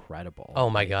probably incredible. Oh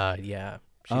my God, yeah.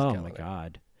 She's oh killing my it.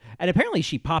 God. And apparently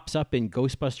she pops up in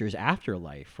Ghostbusters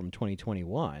Afterlife from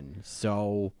 2021.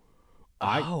 So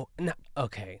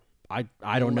okay.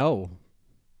 I don't know.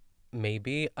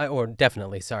 Maybe, or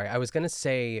definitely, sorry. I was going to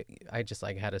say, I just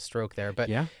like had a stroke there, but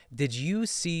Yeah. Did you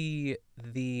see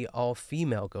the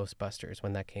all-female Ghostbusters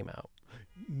when that came out?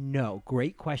 No,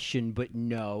 great question, but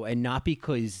no. And not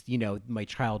because, my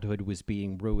childhood was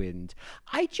being ruined.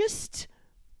 I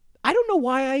don't know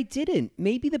why I didn't.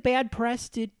 Maybe the bad press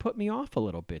did put me off a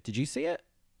little bit. Did you see it?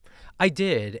 I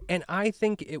did, and I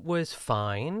think it was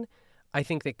fine. I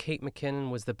think that Kate McKinnon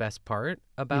was the best part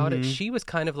about it. She was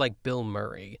kind of like Bill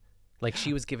Murray. Like,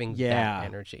 she was giving that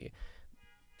energy.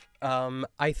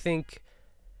 I think,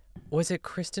 was it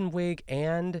Kristen Wiig?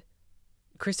 And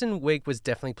Kristen Wiig was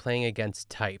definitely playing against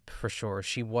type, for sure.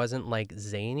 She wasn't, like,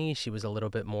 zany. She was a little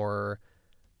bit more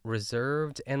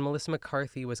reserved. And Melissa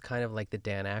McCarthy was kind of like the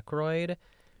Dan Aykroyd.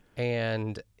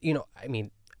 And, I mean,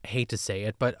 hate to say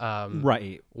it, but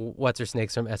right.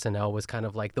 What's-Her-Snakes from SNL was kind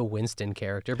of like the Winston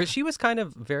character. But she was kind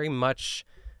of very much...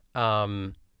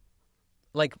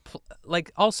 like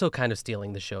also kind of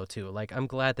stealing the show too. Like, I'm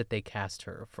glad that they cast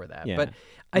her for that. Yeah. But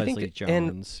I Leslie think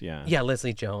Jones, yeah,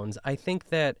 Leslie Jones. I think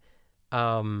that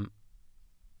who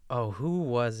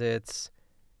was it?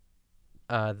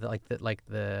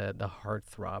 The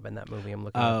heartthrob in that movie I'm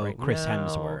looking at right Chris now.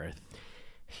 Hemsworth.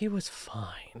 He was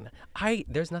fine.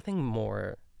 There's nothing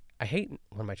more I hate.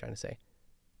 What am I trying to say?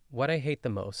 What I hate the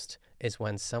most is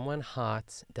when someone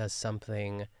hot does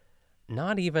something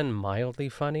not even mildly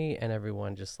funny, and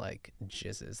everyone just like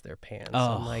jizzes their pants.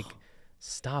 Oh. I'm like,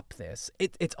 stop this.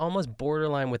 It's almost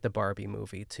borderline with the Barbie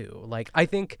movie too. Like, I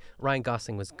think Ryan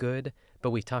Gosling was good, but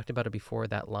we talked about it before,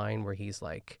 that line where he's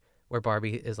like, where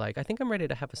Barbie is like, I think I'm ready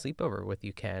to have a sleepover with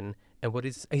you, Ken. And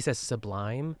he says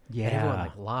sublime. Yeah. And everyone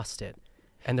like lost it.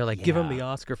 And they're like, give him the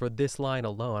Oscar for this line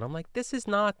alone. I'm like, this is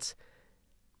not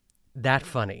that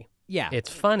funny. Yeah. It's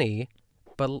funny,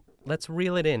 but let's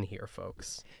reel it in here,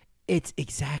 folks. It's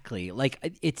exactly like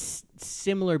it's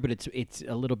similar, but it's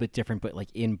a little bit different. But like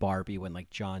in Barbie, when like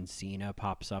John Cena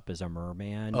pops up as a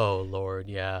merman, Oh Lord,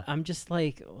 yeah. I'm just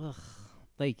like, ugh,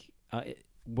 like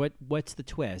what's the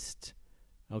twist?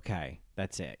 Okay,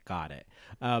 that's it. Got it.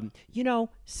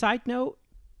 Side note,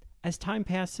 as time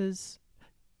passes,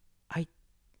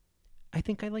 I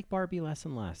think I like Barbie less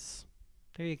and less.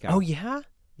 There you go. Oh yeah,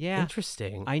 yeah.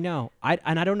 Interesting. I know. I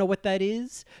don't know what that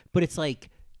is, but it's like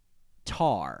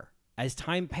Tar. As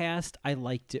time passed, I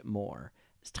liked it more.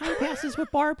 As time passes with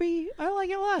Barbie, I like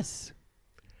it less.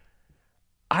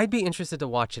 I'd be interested to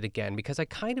watch it again because I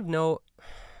kind of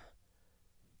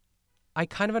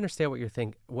understand what you're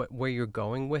where you're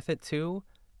going with it too.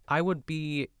 I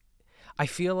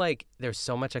feel like there's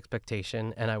so much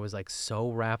expectation, and I was like so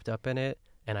wrapped up in it,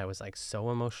 and I was like so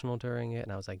emotional during it,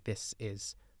 and I was like, this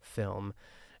is film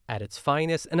at its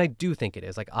finest, and I do think it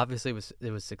is. Like, obviously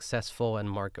it was successful, and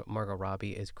Margot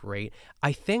Robbie is great.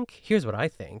 Here's what I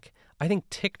think. I think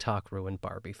TikTok ruined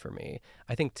Barbie for me.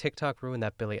 I think TikTok ruined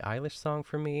that Billie Eilish song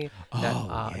for me.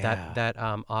 That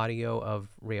audio of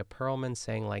Rhea Perlman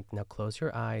saying like, now close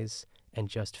your eyes and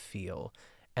just feel.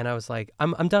 And I was like,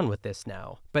 I'm done with this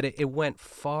now. But it went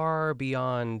far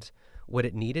beyond what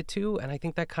it needed to, and I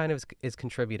think that kind of is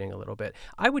contributing a little bit.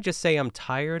 I would just say I'm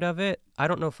tired of it. I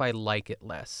don't know if I like it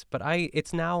less, but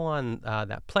it's now on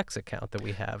that Plex account that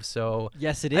we have. So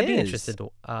yes, I'd be interested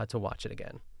to watch it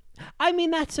again. I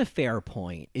mean, that's a fair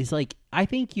point. Is like, I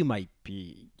think you might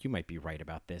be right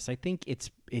about this. I think it's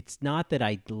not that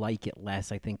I like it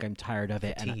less. I think I'm tired of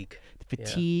it.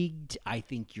 Fatigued. Yeah. I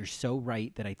think you're so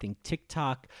right that I think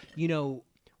TikTok,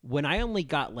 when I only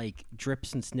got like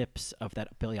drips and snips of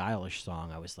that Billie Eilish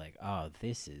song, I was like, oh,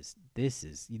 this is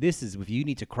if you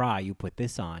need to cry, you put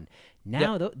this on.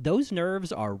 Now those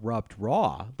nerves are rubbed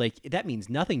raw. Like, that means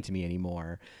nothing to me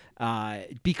anymore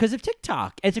because of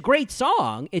TikTok. It's a great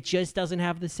song. It just doesn't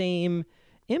have the same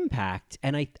impact.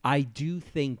 And I do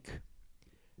think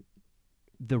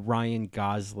the Ryan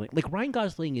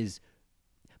Gosling is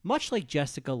much like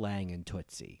Jessica Lange and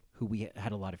Tootsie, who we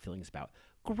had a lot of feelings about.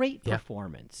 Great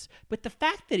performance. But the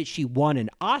fact that she won an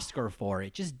Oscar for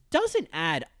it just doesn't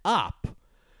add up.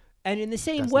 And in the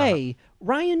same way,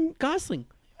 Ryan Gosling,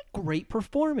 great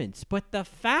performance. But the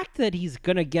fact that he's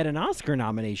going to get an Oscar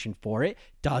nomination for it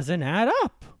doesn't add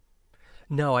up.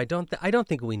 No, I don't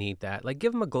think we need that. Like,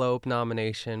 give him a Globe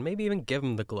nomination, maybe even give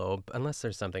him the Globe, unless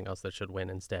there's something else that should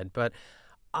win instead. But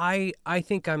I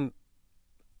think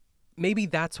maybe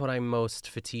that's what I'm most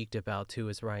fatigued about too,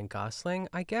 is Ryan Gosling,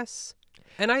 I guess.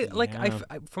 And I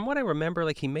from what I remember,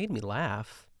 like, he made me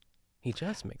laugh. He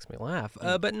just makes me laugh,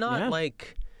 but not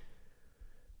like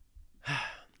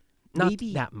not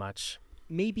that much.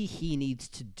 Maybe he needs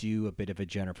to do a bit of a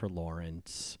Jennifer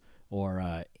Lawrence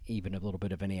or even a little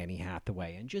bit of an Annie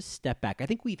Hathaway and just step back. I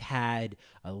think we've had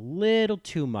a little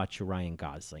too much Ryan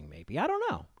Gosling. Maybe, I don't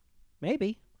know.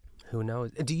 Maybe. Who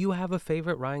knows? Do you have a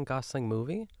favorite Ryan Gosling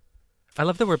movie? I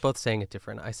love that we're both saying it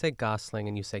different. I say Gosling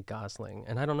and you say Gosling,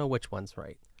 and I don't know which one's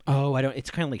right. Oh, I don't.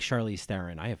 It's kind of like Charlize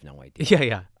Theron. I have no idea.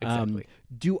 Yeah, exactly.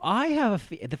 Do I have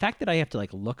the fact that I have to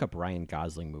like look up Ryan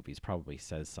Gosling movies probably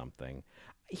says something.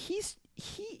 I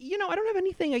don't have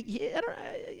anything. I don't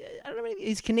have anything.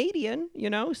 He's Canadian,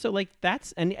 so like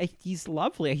that's, and he's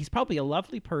lovely. He's probably a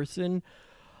lovely person.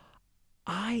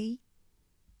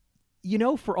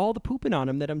 For all the pooping on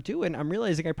him that I'm doing, I'm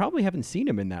realizing I probably haven't seen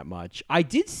him in that much. I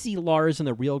did see Lars and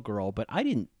the Real Girl, but I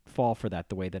didn't fall for that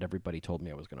the way that everybody told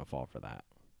me I was going to fall for that.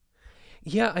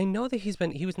 Yeah, I know that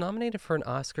he was nominated for an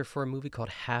Oscar for a movie called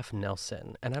Half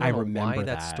Nelson, and I don't know why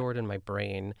that's stored in my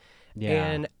brain. Yeah.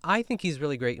 And I think he's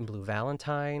really great in Blue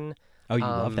Valentine. Oh, you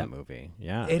love that movie.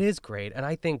 Yeah. It is great. And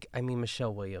I think,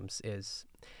 Michelle Williams is,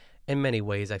 in many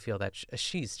ways, I feel that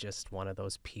she's just one of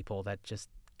those people that just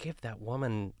give that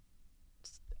woman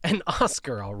an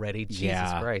Oscar already. Jesus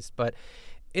Christ. But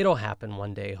it'll happen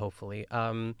one day, hopefully.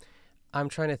 I'm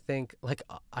trying to think, like,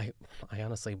 I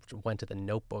honestly went to The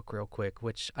Notebook real quick,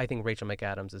 which I think Rachel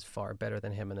McAdams is far better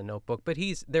than him in The Notebook, but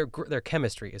their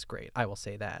chemistry is great. I will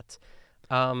say that.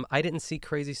 I didn't see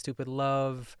Crazy Stupid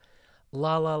Love.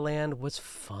 La La Land was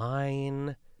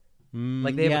fine.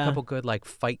 Like, they have a couple good, like,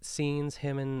 fight scenes,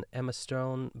 him and Emma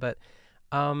Stone, but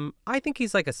I think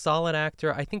he's like a solid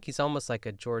actor. I think he's almost like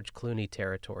a George Clooney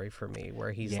territory for me,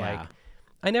 where he's like,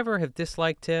 I never have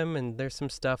disliked him, and there's some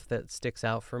stuff that sticks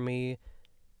out for me.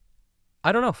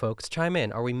 I don't know, folks. Chime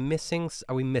in. Are we missing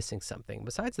something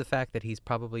besides the fact that he's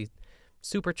probably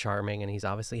super charming and he's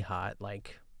obviously hot?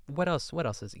 Like, what else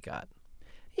has he got?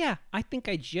 Yeah, I think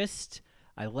I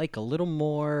like a little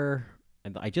more,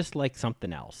 and I just like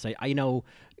something else. I know,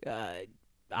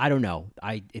 I don't know.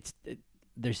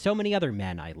 There's so many other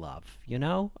men I love, you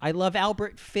know? I love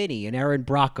Albert Finney and Aaron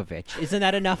Brockovich. Isn't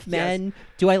that enough men? Yes.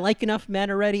 Do I like enough men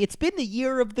already? It's been the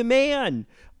year of the man.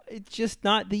 It's just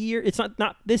not the year. It's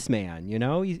not this man, you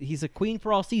know? He's a queen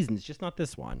for all seasons, just not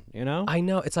this one, you know? I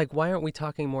know. It's like, why aren't we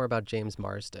talking more about James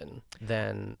Marsden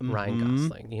than Ryan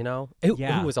Gosling, you know? Who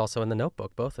was also in The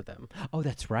Notebook, both of them. Oh,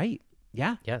 that's right.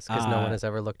 Yeah. Yes, because no one has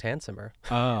ever looked handsomer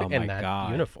in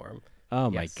that uniform. Oh,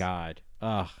 my God.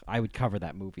 I would cover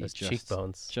that movie. Those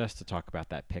cheekbones. Just to talk about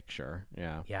that picture.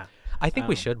 Yeah. Yeah. I think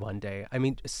we should one day. I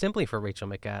mean, simply for Rachel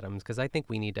McAdams, because I think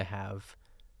we need to have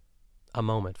a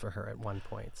moment for her at one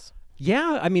point.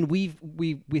 Yeah. I mean, we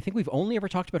think we've only ever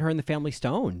talked about her in The Family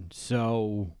Stone.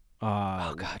 So.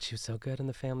 Oh, God. She was so good in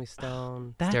The Family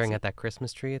Stone. Staring at that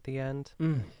Christmas tree at the end.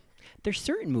 There's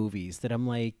certain movies that I'm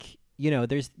like, you know,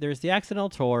 there's The Accidental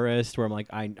Tourist where I'm like,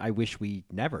 I wish we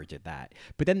never did that.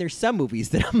 But then there's some movies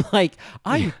that I'm like,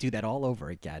 I would do that all over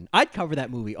again. I'd cover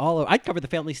that movie all over. I'd cover The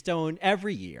Family Stone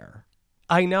every year.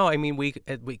 I know. I mean, we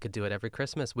could do it every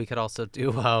Christmas. We could also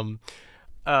do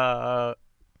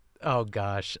oh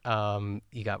gosh,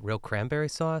 you got real cranberry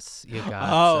sauce. You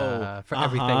got for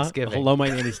every Thanksgiving. Hello, my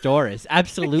name is Doris.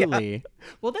 Absolutely. Yeah.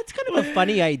 Well, that's kind of a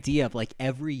funny idea of like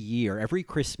every year, every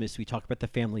Christmas, we talk about The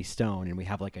Family Stone and we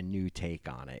have like a new take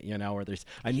on it, you know, or there's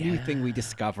a new thing we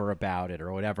discover about it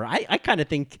or whatever. I kind of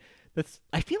think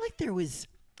I feel like there was.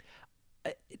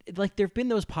 Like there've been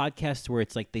those podcasts where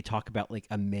it's like they talk about like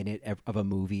a minute of a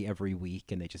movie every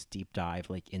week and they just deep dive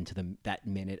like into that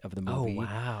minute of the movie. Oh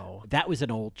wow, that was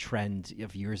an old trend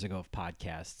of years ago of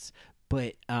podcasts.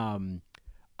 But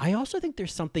I also think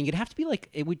there's something. It'd have to be like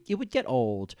it would get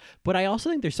old. But I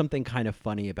also think there's something kind of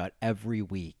funny about every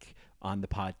week on the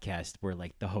podcast where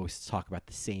like the hosts talk about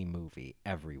the same movie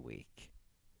every week.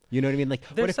 You know what I mean? Like,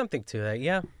 there's something to that,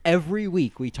 yeah. Every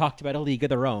week we talked about A League of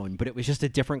Their Own, but it was just a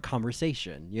different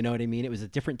conversation. You know what I mean? It was a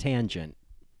different tangent.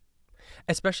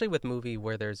 Especially with movies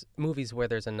where there's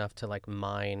enough to like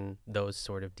mine those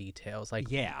sort of details.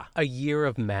 Like a year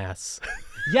of Mass.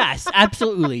 Yes,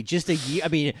 absolutely. Just a year. I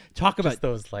mean, talk about just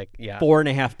those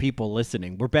 4.5 people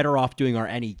listening. We're better off doing our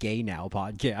Any Gay Now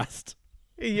podcast.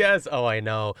 Yes. Oh, I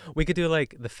know. We could do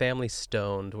like The Family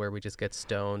Stoned, where we just get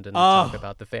stoned and talk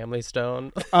about The Family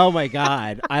Stone. Oh my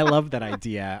God. I love that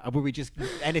idea. Where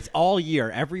and it's all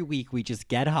year. Every week we just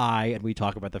get high and we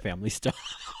talk about The Family Stone.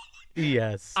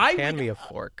 Yes. Hand me a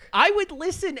fork. I would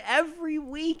listen every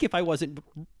week if I wasn't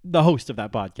the host of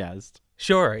that podcast.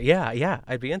 Sure. Yeah.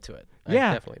 I'd be into it. I'd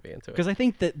definitely be into it. Because I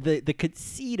think that the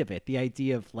conceit of it, the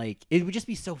idea of like, it would just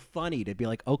be so funny to be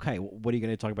like, okay, what are you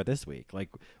going to talk about this week? Like,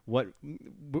 where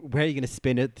are you going to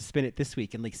spin it this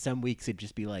week? And like some weeks it'd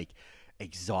just be like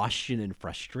exhaustion and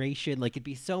frustration. Like it'd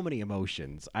be so many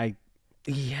emotions. I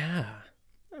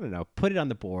don't know. Put it on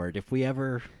the board. If we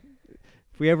ever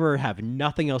have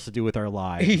nothing else to do with our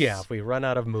lives. Yeah, if we run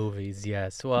out of movies,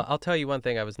 yes. Well, I'll tell you one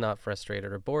thing I was not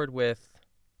frustrated or bored with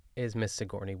is Miss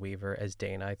Sigourney Weaver as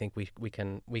Dana. I think we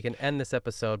can end this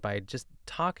episode by just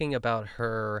talking about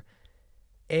her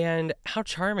and how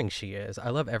charming she is.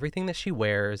 I love everything that she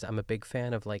wears. I'm a big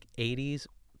fan of like 80s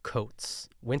coats,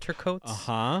 winter coats.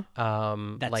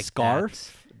 That like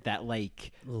scarf. That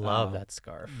like love that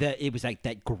scarf. It was like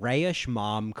that grayish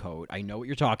mom coat. I know what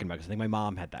you're talking about because I think my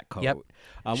mom had that coat. Yep.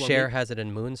 Cher has it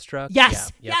in Moonstruck.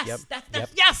 Yes. Yep.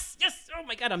 Yes. Oh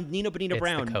my God, I'm Nina Bonina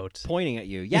Brown the coat. Pointing at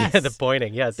you. Yes. The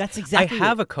pointing. Yes. That's exactly. I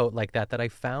have a coat like that I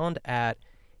found at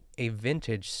a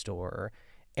vintage store,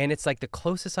 and it's like the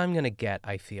closest I'm gonna get.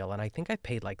 I feel, and I think I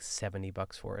paid like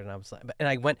 $70 for it, and I was like, and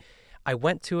I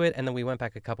went to it, and then we went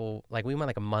back we went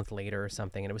like a month later or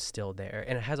something, and it was still there,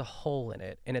 and it has a hole in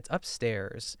it, and it's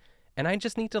upstairs, and I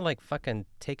just need to like fucking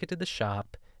take it to the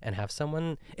shop and have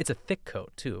someone. It's a thick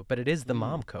coat too, but it is the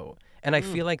mom coat, and I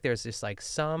feel like there's just like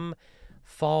some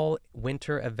fall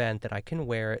winter event that I can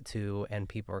wear it to, and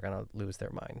people are gonna lose their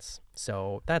minds.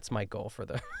 So that's my goal for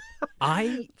the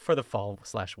for the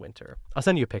fall/winter. I'll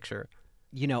send you a picture.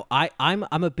 You know, I'm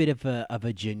a bit of a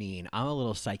Janine. I'm a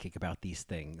little psychic about these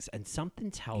things, and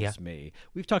something tells me.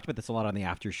 We've talked about this a lot on the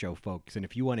after show, folks. And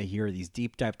if you want to hear these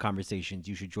deep dive conversations,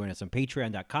 you should join us on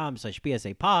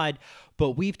patreon.com/BSApod.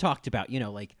 But we've talked about,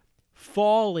 like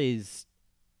fall is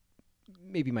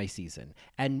my season.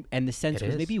 And the sense It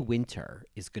was is. maybe winter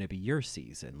is going to be your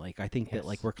season. Like, I think that,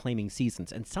 like, we're claiming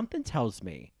seasons. And something tells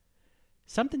me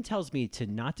to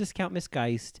not discount Miss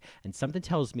Geist, and something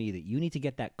tells me that you need to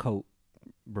get that coat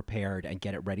repaired and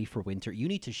get it ready for winter. You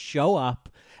need to show up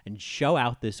and show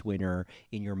out this winter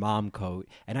in your mom coat,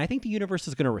 and I think the universe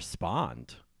is going to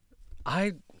respond.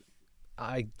 I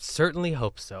certainly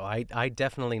hope so. I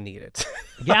definitely need it.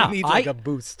 Yeah, I need like a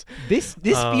boost. This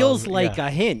feels like yeah. a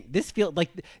hint. This feels like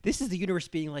this is the universe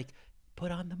being like,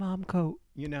 put on the mom coat,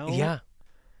 you know? Yeah.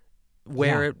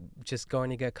 Wear it, just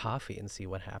going to get coffee and see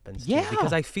what happens. Yeah.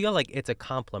 Because I feel like it's a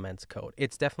compliments coat.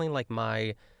 It's definitely like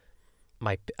my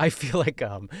I feel like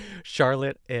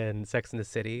Charlotte in Sex and the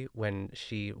City, when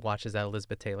she watches that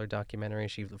Elizabeth Taylor documentary,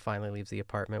 she finally leaves the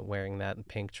apartment wearing that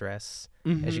pink dress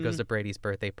and she goes to Brady's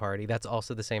birthday party. That's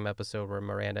also the same episode where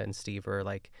Miranda and Steve are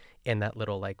like in that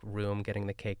little like room getting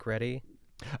the cake ready.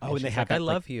 Oh, and they have like, I that,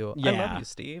 love you. I yeah. love you,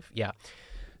 Steve. Yeah.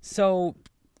 So,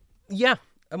 yeah.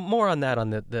 More on that on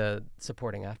the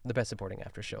best supporting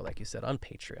after show, like you said, on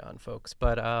Patreon, folks.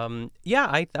 But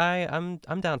yeah, I'm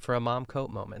down for a mom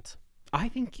coat moment. I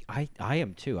think I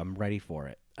am too. I'm ready for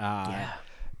it. Yeah.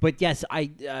 But yes,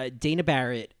 Dana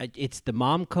Barrett. It's the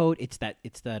mom coat. It's that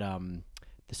the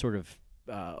sort of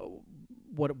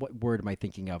what word am I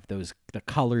thinking of? The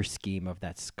color scheme of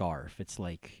that scarf. It's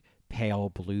like pale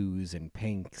blues and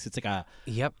pinks. It's like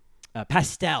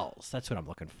pastels. That's what I'm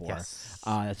looking for. Yes.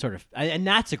 That sort of, and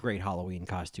that's a great Halloween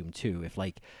costume too. If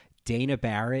like Dana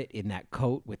Barrett in that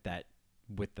coat with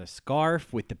the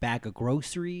scarf, with the bag of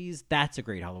groceries, that's a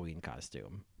great Halloween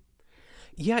costume.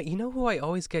 Yeah, you know who I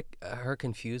always get her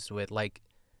confused with? Like,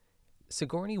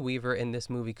 Sigourney Weaver in this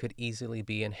movie could easily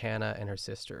be in Hannah and Her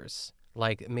Sisters.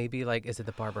 Like, maybe, like, is it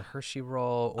the Barbara Hershey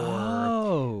role,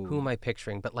 or who am I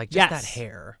picturing? But, like, just that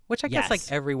hair, which I guess, like,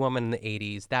 every woman in the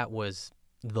 80s, that was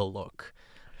the look.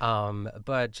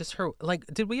 But just her, like,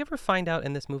 did we ever find out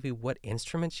in this movie what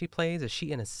instrument she plays? Is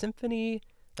she in a symphony?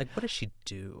 Like, what does she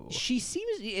do?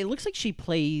 It looks like she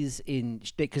plays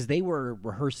because they were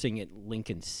rehearsing at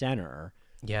Lincoln Center.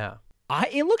 Yeah.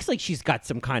 It looks like she's got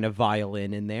some kind of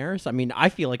violin in there. So, I mean, I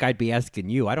feel like I'd be asking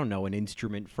you. I don't know an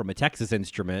instrument from a Texas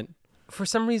instrument. For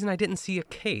some reason, I didn't see a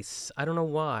case. I don't know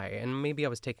why. And maybe I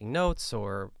was taking notes,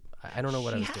 or I don't know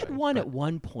what I was doing. She had one at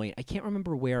one point. I can't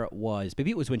remember where it was.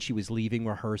 Maybe it was when she was leaving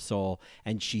rehearsal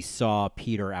and she saw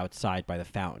Peter outside by the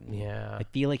fountain. Yeah. I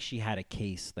feel like she had a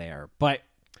case there. But,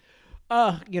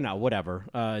 whatever.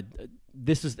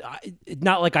 This is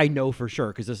not like I know for sure,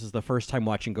 because this is the first time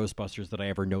watching Ghostbusters that I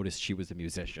ever noticed she was a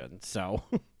musician. So,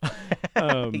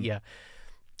 yeah.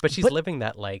 But she's living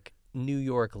that, like, New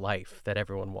York life that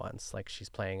everyone wants. Like, she's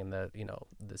playing in the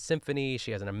symphony.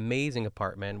 She has an amazing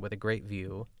apartment with a great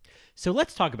view. So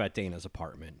let's talk about Dana's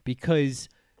apartment, because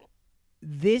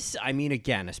this, I mean,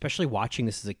 again, especially watching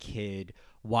this as a kid,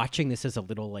 watching this as a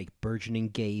little, like, burgeoning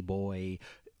gay boy,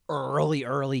 early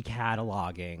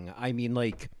cataloging. I mean,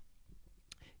 like,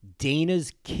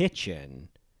 Dana's kitchen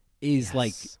is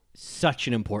like such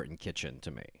an important kitchen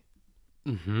to me.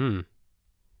 Mm-hmm.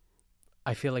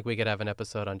 I feel like we could have an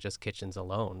episode on just kitchens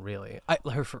alone, really.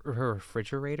 Her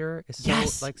refrigerator is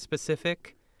so, like,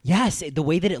 specific. Yes, the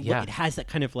way that it has that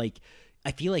kind of, like,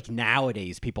 I feel like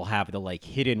nowadays people have the, like,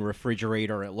 hidden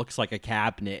refrigerator. It looks like a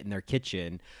cabinet in their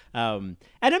kitchen. And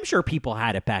I'm sure people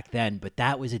had it back then, but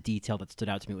that was a detail that stood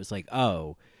out to me. It was like,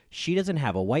 oh, she doesn't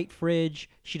have a white fridge.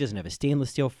 She doesn't have a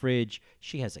stainless steel fridge.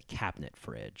 She has a cabinet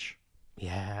fridge.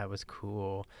 Yeah, it was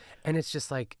cool. And it's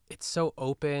just, like, it's so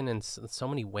open and so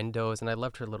many windows. And I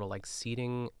loved her little, like,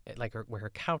 seating, like, where her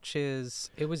couch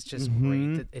is. It was just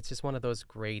great. It's just one of those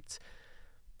great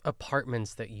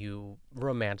apartments that you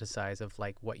romanticize of,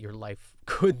 like, what your life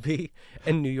could be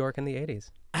in New York in the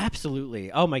 80s.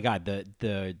 Absolutely. Oh my God,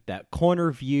 that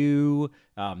corner view,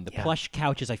 the plush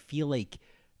couches. I feel like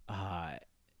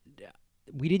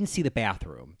we didn't see the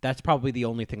bathroom. That's probably the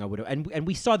only thing I would have. And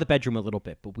we saw the bedroom a little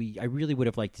bit, but I really would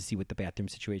have liked to see what the bathroom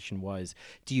situation was.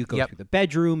 Do you go through the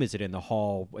bedroom? Is it in the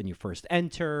hall when you first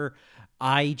enter?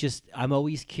 I'm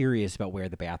always curious about where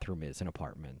the bathroom is in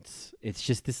apartments. It's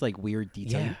just this, like, weird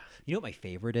detail. Yeah. You know what my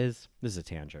favorite is? This is a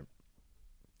tangent.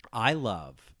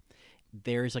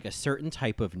 There's, like, a certain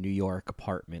type of New York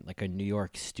apartment, like a New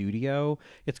York studio.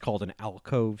 It's called an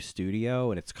alcove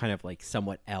studio, and it's kind of, like,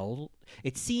 somewhat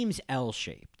it seems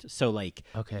L-shaped. So, like,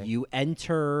 you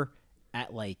enter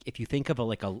at, like, if you think of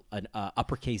an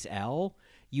uppercase L,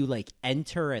 you, like,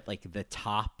 enter at, like, the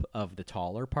top of the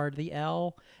taller part of the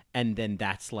L, and then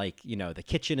that's, like, the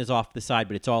kitchen is off the side,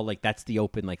 but it's all, like, that's the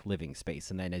open, like, living space.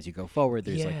 And then as you go forward,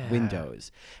 there's like windows,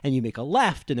 and you make a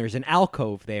left and there's an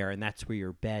alcove there, and that's where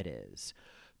your bed is.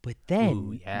 But then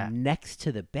Ooh, yeah. next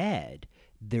to the bed,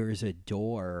 there's a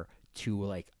door to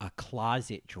like a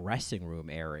closet dressing room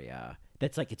area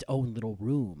that's like its own little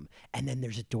room. And then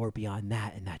there's a door beyond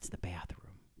that, and that's the bathroom.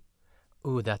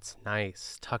 Ooh, that's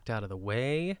nice. Tucked out of the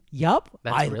way. Yup.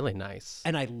 That's really nice.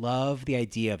 And I love the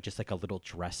idea of just like a little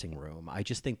dressing room. I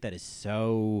just think that is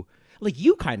so, like,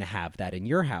 you kind of have that in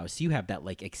your house. You have that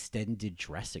like extended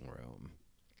dressing room.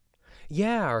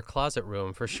 Yeah, our closet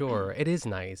room for sure. It is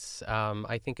nice.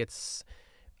 I think it's,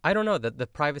 I don't know, the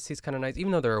privacy is kind of nice,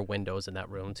 even though there are windows in that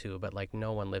room too. But like,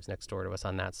 no one lives next door to us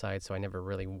on that side, so I never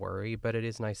really worry. But it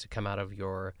is nice to come out of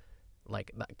your,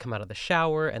 like, come out of the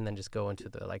shower and then just go into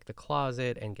the the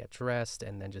closet and get dressed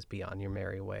and then just be on your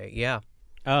merry way. Yeah.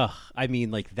 Ugh, I mean,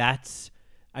 like, that's,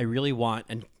 I really want,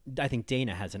 and I think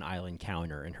Dana has an island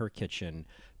counter in her kitchen,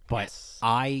 but Yes.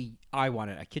 I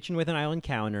want a kitchen with an island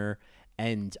counter,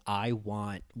 and I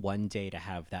want one day to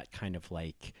have that kind of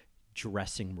like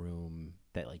dressing room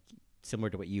that like similar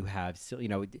to what you have. So, you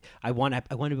know, I want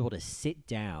to be able to sit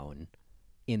down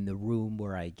in the room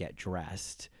where I get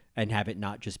dressed and have it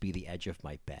not just be the edge of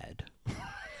my bed.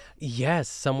 Yes,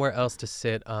 somewhere else to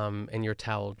sit in your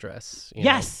towel dress.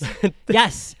 Yes.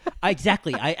 Yes.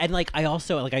 Exactly. I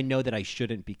also like, I know that I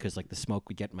shouldn't because like the smoke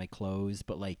would get in my clothes,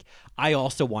 but like I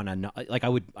also want to like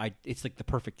it's like the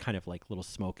perfect kind of like little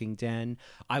smoking den.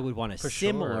 I would want a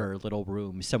similar little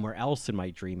room somewhere else in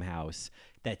my dream house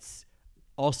that's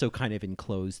also kind of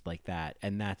enclosed like that,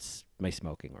 and that's my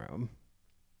smoking room.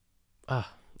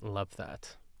 Ah, love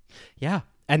that. Yeah.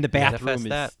 And the bathroom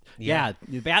Manifest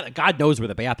is, that. God knows where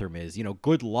the bathroom is. You know,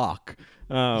 good luck.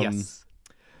 Yes.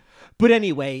 But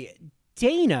anyway,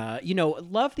 Dana, you know,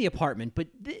 love the apartment. But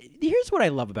here's what I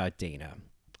love about Dana.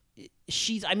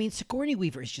 Sigourney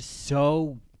Weaver is just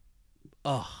so,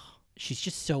 she's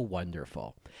just so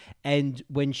wonderful. And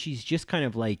when she's just kind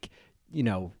of like, you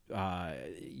know,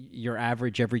 your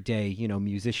average everyday, you know,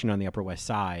 musician on the Upper West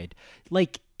Side,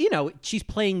 like, you know, she's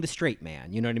playing the straight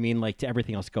man, you know what I mean? Like, to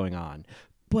everything else going on.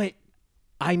 But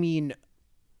I mean,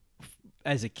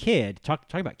 as a kid,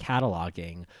 talking about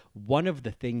cataloging, one of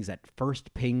the things that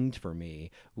first pinged for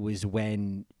me was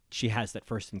when she has that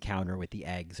first encounter with the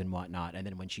eggs and whatnot, and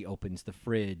then when she opens the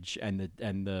fridge and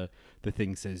the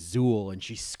thing says Zool and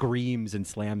she screams and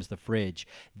slams the fridge.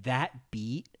 That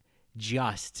beat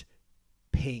just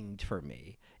pinged for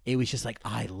me. It was just like,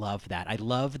 I love that. I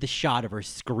love the shot of her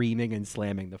screaming and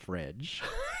slamming the fridge.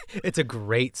 It's a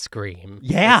great scream.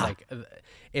 Yeah.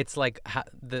 It's like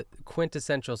the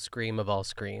quintessential scream of all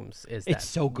screams is that it's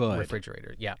so good.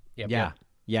 Refrigerator. Yeah.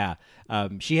 Yeah.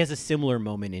 She has a similar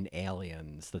moment in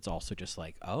Aliens that's also just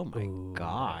like, oh my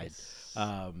God. Nice.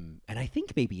 And I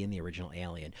think maybe in the original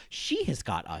Alien, she has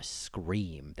got a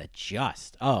scream that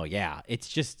just, oh yeah, it's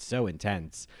just so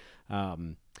intense.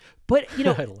 But, you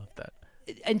know, I love that.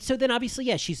 And so then obviously,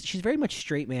 yeah, she's very much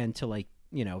straight man to, like,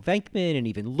 you know, Venkman and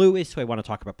even Lewis, who I want to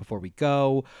talk about before we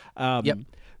go. Yep.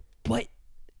 But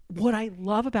what I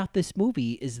love about this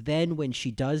movie is then when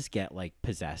she does get like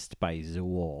possessed by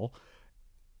Zool,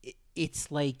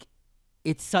 it's like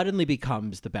it suddenly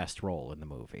becomes the best role in the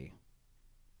movie.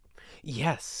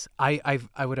 Yes, I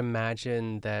would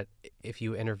imagine that if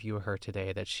you interview her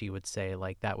today, that she would say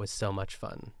like that was so much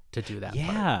fun to do that.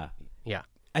 Yeah. Part. Yeah.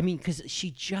 I mean, because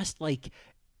she just like,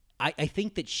 I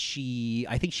think she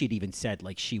had even said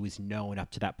like she was known up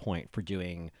to that point for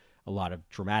doing a lot of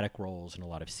dramatic roles and a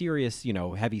lot of serious, you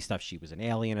know, heavy stuff. She was an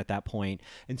alien at that point.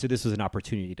 And so this was an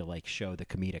opportunity to like show the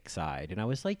comedic side. And I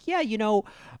was like, yeah, you know,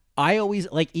 I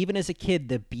always like, even as a kid,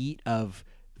 the beat of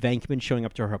Venkman showing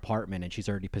up to her apartment and she's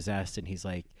already possessed and he's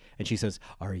like, and she says,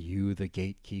 "Are you the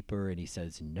gatekeeper?" And he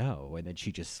says, "No." And then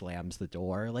she just slams the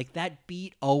door. Like, that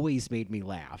beat always made me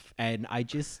laugh. And I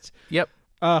just, Yep.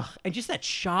 and just that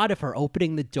shot of her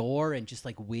opening the door and just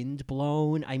like wind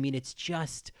blown. I mean, it's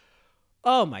just,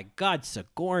 oh my God,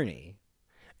 Sigourney.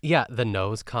 Yeah, the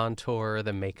nose contour,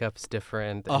 the makeup's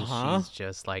different, and she's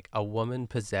just like a woman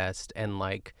possessed and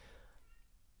like,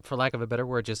 for lack of a better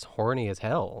word, just horny as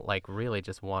hell. Like, really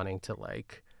just wanting to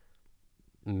like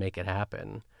make it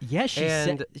happen. Yeah, she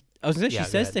said, I was gonna say, she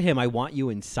says to him, "I want you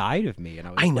inside of me." And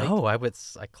I know, I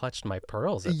clutched my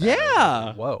pearls at that. Yeah.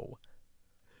 Like, whoa.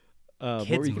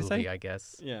 Kids movie, I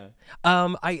guess. Yeah.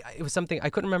 It was something I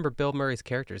couldn't remember Bill Murray's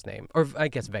character's name, or I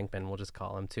guess Venkman. We'll just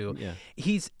call him too. Yeah.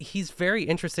 He's very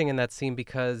interesting in that scene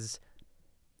because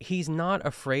he's not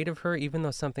afraid of her, even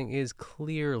though something is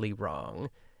clearly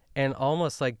wrong, and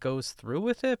almost like goes through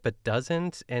with it, but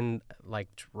doesn't, and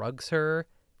like drugs her,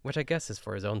 which I guess is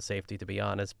for his own safety, to be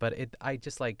honest. But I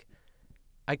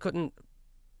couldn't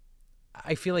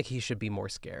I feel like he should be more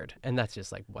scared, and that's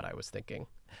just like what I was thinking.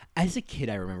 As a kid,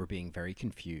 I remember being very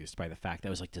confused by the fact that I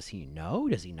was like, does he know?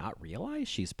 Does he not realize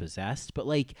she's possessed? But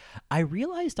like, I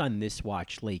realized on this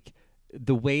watch, like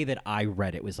the way that I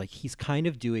read it was like he's kind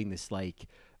of doing this like,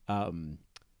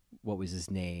 what was his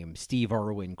name? Steve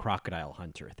Irwin crocodile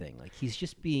hunter thing. Like he's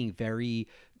just being very.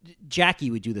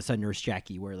 Jackie would do this on Nurse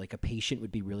Jackie, where like a patient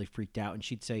would be really freaked out, and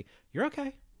she'd say, "You're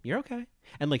okay. You're okay,"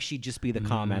 and like she'd just be the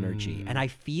calm energy. And I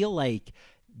feel like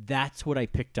that's what I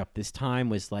picked up this time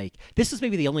was like this was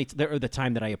maybe the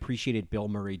time that I appreciated Bill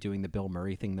Murray doing the Bill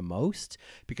Murray thing the most,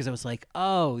 because I was like,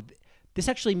 oh, this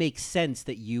actually makes sense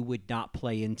that you would not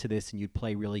play into this and you'd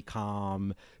play really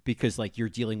calm because like you're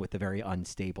dealing with a very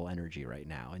unstable energy right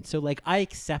now. And so like I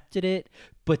accepted it,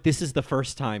 but this is the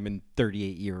first time in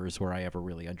 38 years where I ever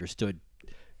really understood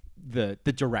the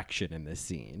direction in this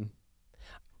scene.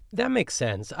 That makes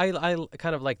sense. I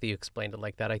kind of like that you explained it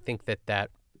like that. I think that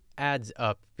adds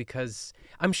up because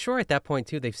I'm sure at that point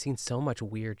too they've seen so much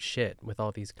weird shit with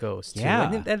all these ghosts.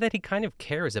 Yeah. And that he kind of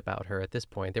cares about her at this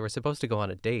point. They were supposed to go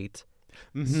on a date.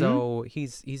 Mm-hmm. So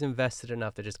he's invested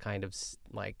enough to just kind of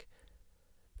like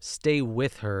stay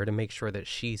with her to make sure that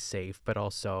she's safe, but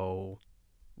also,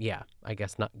 yeah, I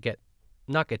guess not get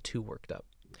too worked up.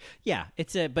 Yeah,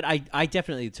 but I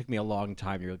definitely, it took me a long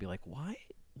time to really be like, why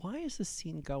is this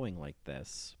scene going like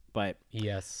this? But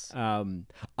yes,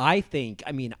 I think,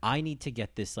 I mean, I need to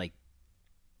get this like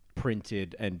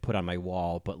printed and put on my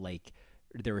wall, but like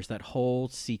there was that whole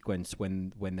sequence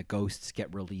when the ghosts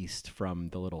get released from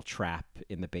the little trap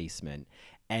in the basement,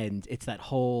 and it's that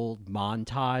whole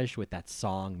montage with that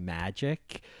song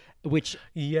Magic, which,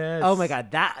 yes, oh my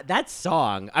God, that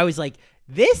song, I was like,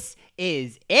 this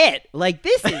is it. Like,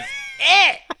 this is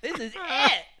it. This is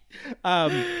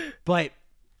it. But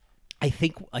I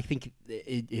think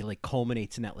it like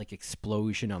culminates in that like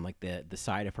explosion on like the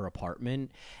side of her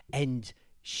apartment, and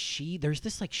there's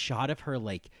this like shot of her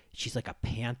like she's like a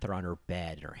panther on her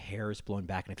bed and her hair is blown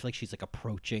back, and I feel like she's like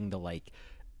approaching the like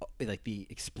the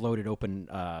exploded open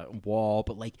wall,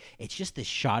 but like it's just this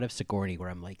shot of Sigourney where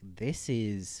I'm like,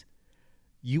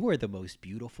 you are the most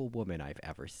beautiful woman I've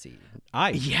ever seen.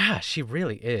 Yeah, she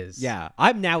really is. Yeah,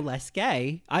 I'm now less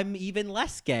gay. I'm even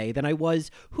less gay than I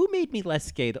was. Who made me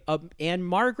less gay? Anne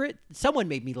Margaret? Someone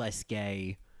made me less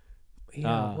gay.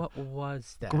 Yeah, what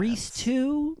was that? Grease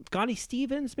 2? Connie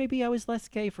Stevens? Maybe I was less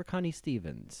gay for Connie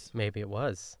Stevens. Maybe it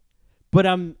was. But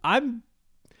I'm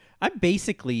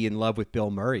basically in love with Bill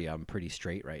Murray. I'm pretty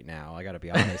straight right now. I got to be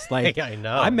honest. Like I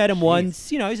know. I met him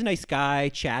once. You know, he's a nice guy.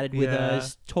 Chatted with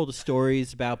us. Told us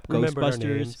stories about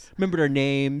Ghostbusters. Remembered our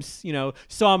names. You know,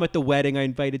 saw him at the wedding I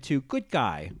invited to. Good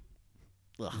guy.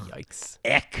 Ugh. Yikes.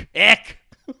 Ick.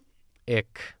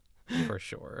 Ick. For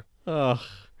sure. Ugh.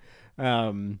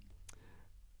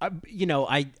 You know,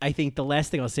 I think the last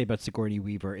thing I'll say about Sigourney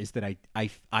Weaver is that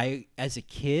I as a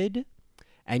kid,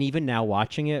 and even now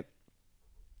watching it,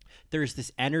 there's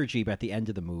this energy about the end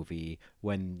of the movie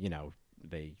when, you know,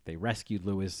 they rescued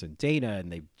Lewis and Dana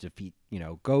and they defeat, you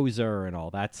know, Gozer and all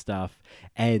that stuff.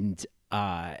 And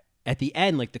at the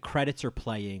end, like the credits are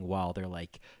playing while they're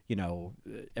like, you know,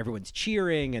 everyone's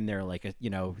cheering and they're like, you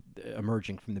know,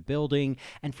 emerging from the building.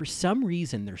 And for some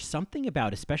reason, there's something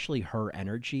about especially her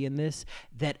energy in this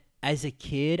that as a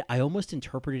kid, I almost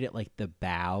interpreted it like the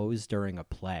bows during a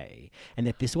play, and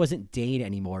that this wasn't Dana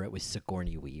anymore. It was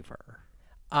Sigourney Weaver.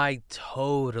 I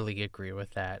totally agree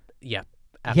with that. Yep.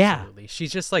 Absolutely. Yeah.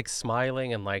 She's just like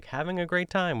smiling and like having a great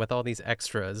time with all these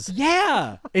extras.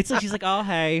 Yeah. It's like she's like, oh,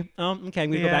 hey. Okay, I'm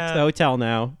going to go back to the hotel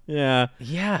now. Yeah.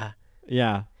 Yeah.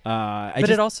 Yeah. But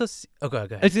it also... Oh, go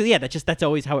ahead. Yeah, that's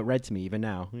always how it read to me, even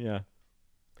now. Yeah.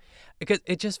 Because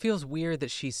it just feels weird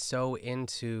that she's so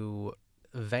into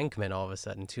Venkman all of a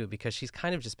sudden, too, because she's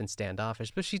kind of just been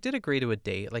standoffish. But she did agree to a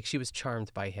date. Like, she was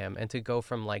charmed by him. And to go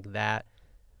from like that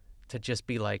to just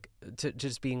be like, to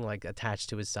just being like attached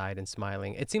to his side and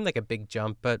smiling. It seemed like a big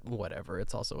jump, but whatever.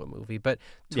 It's also a movie, but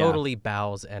totally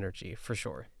Bow's energy for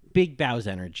sure. Big Bow's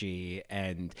energy,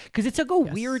 and because it's like a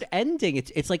weird ending.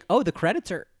 It's like, oh, the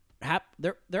credits are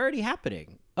they're already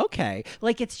happening. Okay,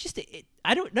 like it's just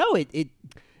I don't know.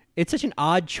 It's such an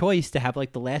odd choice to have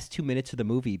like the last 2 minutes of the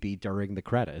movie be during the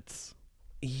credits.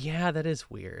 Yeah, that is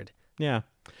weird. Yeah.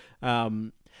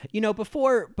 You know,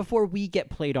 before we get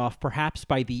played off perhaps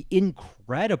by the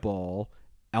incredible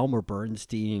Elmer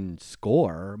Bernstein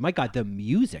score, my God, the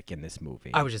music in this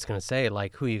movie. I was just going to say,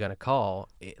 like, who are you going to call?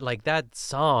 Like, that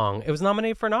song, it was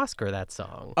nominated for an Oscar, that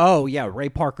song. Oh, yeah, Ray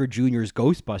Parker Jr.'s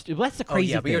Ghostbusters. Well, that's the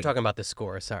crazy thing. But you're talking about the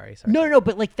score. Sorry. No,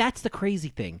 but, like, that's the crazy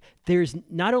thing. There's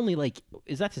not only, like,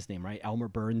 is that his name, right? Elmer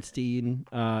Bernstein?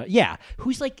 Yeah,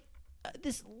 who's, like,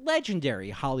 this legendary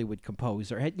Hollywood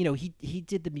composer. He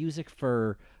did the music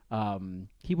for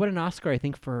he won an Oscar, I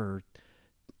think, for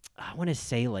I want to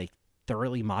say like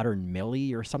Thoroughly Modern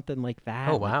Millie or something like that.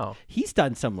 Oh wow. Like, he's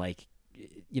done some like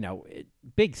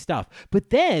big stuff. But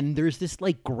then there's this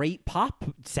like great pop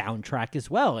soundtrack as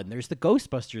well, and there's the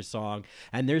Ghostbusters song,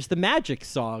 and there's the Magic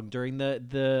song during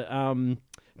the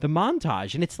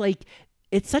montage, and it's like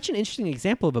it's such an interesting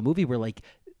example of a movie where like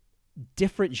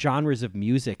different genres of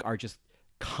music are just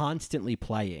constantly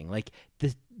playing. Like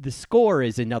the score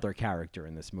is another character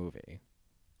in this movie.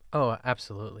 Oh,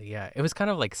 absolutely. Yeah. It was kind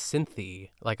of like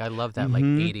synthy. Like I love that like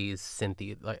 80s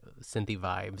synthy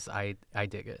vibes. I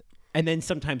dig it. And then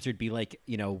sometimes there'd be like,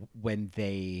 when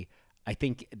I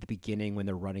think at the beginning when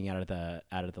they're running out of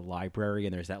the library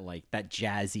and there's that like that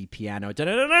jazzy piano kind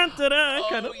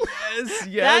of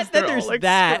yes. Then They're there's all, like,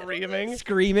 that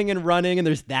screaming and running, and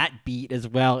there's that beat as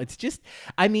well. It's just,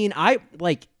 I mean,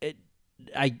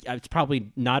 it's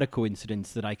probably not a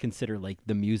coincidence that I consider like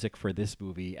the music for this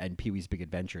movie and Pee-wee's Big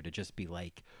Adventure to just be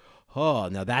like, oh,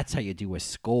 now that's how you do a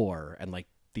score. And like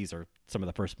these are some of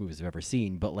the first movies I've ever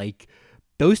seen, but like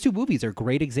those two movies are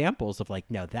great examples of like,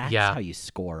 no, that's how you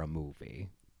score a movie.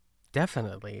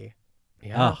 Definitely.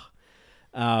 Yeah.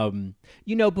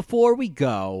 Before we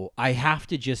go, I have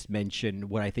to just mention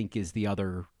what I think is the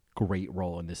other great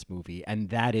role in this movie, and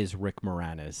that is Rick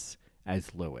Moranis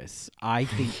as Lewis. I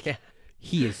think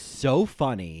he is so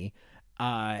funny.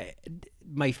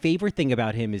 My favorite thing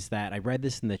about him is that I read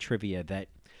this in the trivia that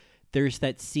there's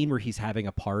that scene where he's having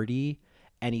a party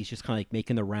and he's just kind of like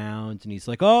making the rounds and he's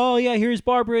like, oh yeah, here's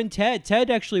Barbara and Ted.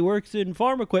 Ted actually works in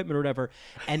farm equipment or whatever.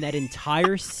 And that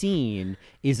entire scene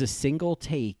is a single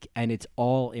take and it's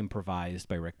all improvised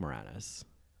by Rick Moranis.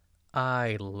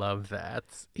 I love that.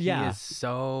 Yeah. He is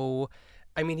so...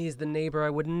 I mean, he's the neighbor I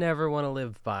would never want to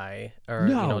live by or,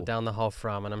 down the hall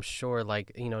from. And I'm sure,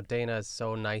 like, Dana is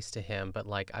so nice to him, but,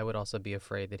 like, I would also be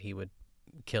afraid that he would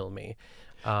kill me.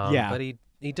 But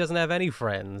he doesn't have any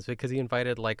friends because he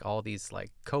invited, like, all these,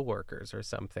 like, coworkers or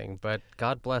something. But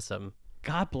God bless him.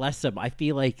 God bless him. I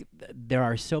feel like there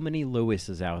are so many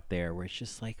Lewises out there where it's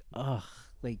just like, ugh,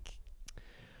 like...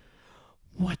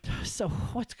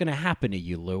 what's going to happen to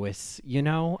you, Lewis?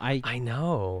 I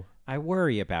know. I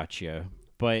worry about you.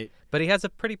 But he has a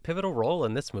pretty pivotal role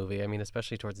in this movie. I mean,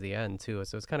 especially towards the end, too.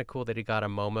 So it's kind of cool that he got a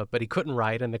moment, but he couldn't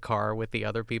ride in the car with the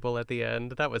other people at the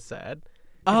end. That was sad.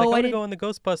 He's like, I'm going to go in the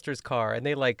Ghostbusters car. And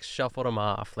they, like, shuffled him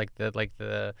off. Like,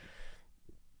 the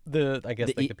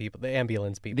people, the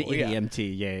ambulance people. The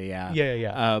EMT, yeah.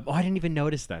 Yeah. I didn't even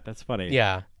notice that. That's funny.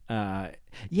 Yeah.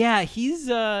 He's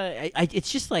it's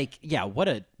just like, what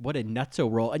a nutso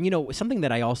role. And something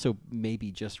that I also maybe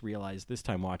just realized this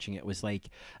time watching it was like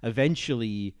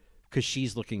eventually, because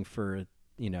she's looking for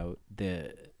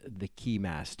the key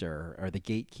master or the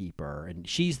gatekeeper, and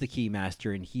she's the key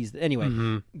master and he's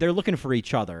they're looking for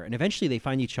each other, and eventually they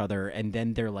find each other, and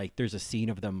then they're like, there's a scene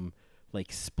of them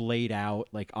like splayed out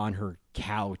like on her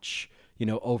couch,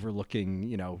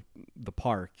 overlooking the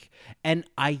park, and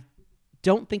I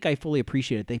don't think I fully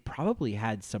appreciate it. They probably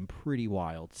had some pretty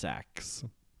wild sex.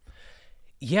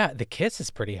 Yeah, the kiss is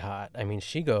pretty hot. I mean,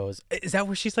 she goes... Is that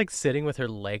where she's, like, sitting with her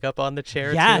leg up on the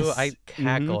chair, yes. too? I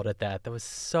cackled at that. That was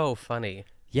so funny.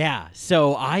 Yeah,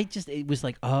 so it was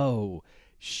like, oh,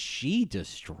 she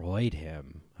destroyed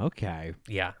him. Okay.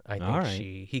 Yeah, I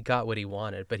think he got what he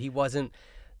wanted, but he wasn't,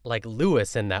 like,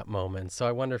 Lewis in that moment. So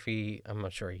I wonder if I'm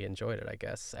not sure he enjoyed it, I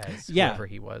guess, as whoever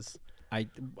he was.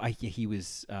 He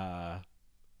was...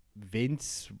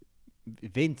 Vince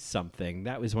something.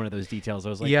 That was one of those details I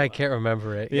was like, I can't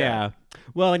remember it. Yeah.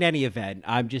 Well, in any event,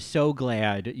 I'm just so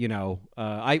glad,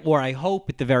 I hope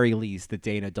at the very least that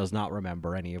Dana does not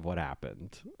remember any of what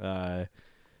happened.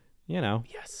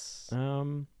 Yes.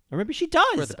 Or maybe she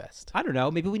does. For the best. I don't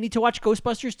know. Maybe we need to watch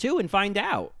Ghostbusters 2 and find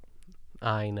out.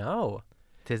 I know.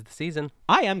 'Tis the season.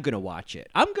 I am going to watch it.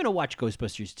 I'm going to watch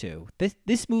Ghostbusters 2.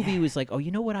 This movie was like, oh, you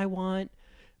know what I want?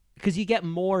 Because you get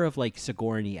more of, like,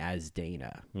 Sigourney as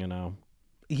Dana,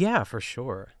 Yeah, for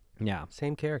sure. Yeah.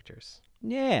 Same characters.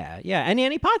 Yeah. And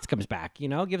Annie Potts comes back,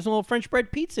 gives him a little French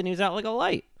bread pizza, and he's out like a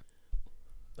light.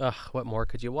 Ugh, what more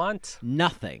could you want?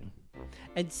 Nothing.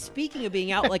 And speaking of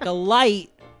being out like a light,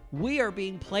 we are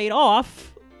being played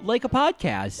off like a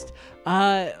podcast.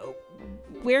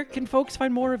 Where can folks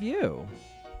find more of you?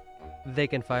 They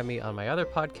can find me on my other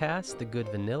podcast, The Good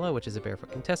Vanilla, which is a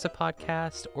Barefoot Contessa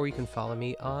podcast, or you can follow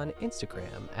me on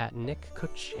Instagram at Nick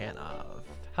Kuchanov.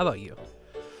 How about you?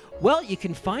 Well, you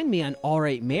can find me on All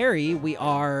Right Mary. We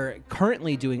are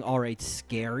currently doing All Right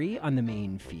Scary on the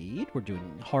main feed. We're doing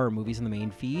horror movies on the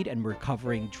main feed, and we're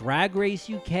covering Drag Race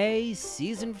UK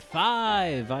Season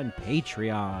 5 on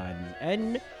Patreon.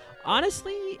 And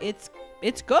honestly, it's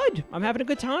good. I'm having a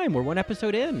good time. We're one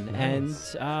episode in,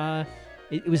 Nice. and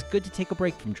it was good to take a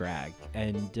break from drag.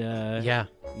 And Yeah.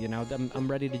 you know,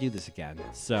 I'm ready to do this again.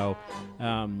 So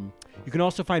you can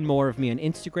also find more of me on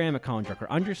Instagram at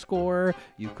ColinDrucker_.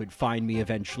 You could find me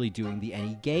eventually doing the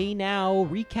Any Gay Now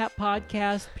recap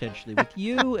podcast, potentially with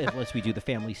you, unless we do the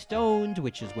Family Stoned,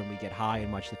 which is when we get high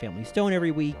and watch the Family Stone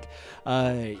every week.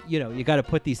 You know, you got to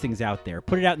put these things out there.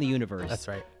 Put it out in the universe. That's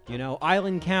right. You know,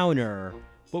 Island Counter.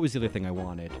 What was the other thing I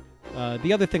wanted?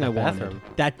 The other thing I wanted. bathroom.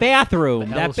 That bathroom.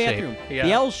 The That L shape. bathroom. Yeah.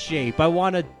 The L shape. I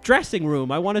want a dressing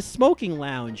room. I want a smoking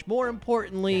lounge. More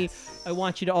importantly, I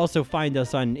want you to also find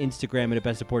us on Instagram at a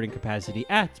best supporting capacity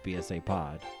at BSA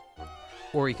Pod.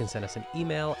 Or you can send us an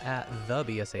email at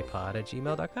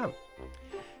thebsapod@gmail.com.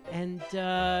 And,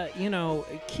 you know,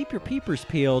 keep your peepers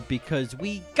peeled because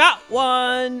we got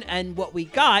one. And what we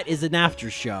got is an after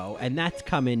show. And that's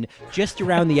coming just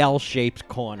around the L-shaped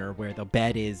corner where the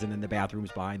bed is and then the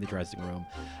bathroom's behind the dressing room.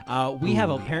 We have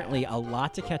apparently a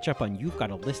lot to catch up on. You've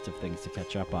got a list of things to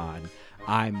catch up on.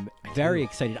 I'm very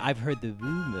excited. I've heard the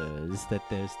rumors that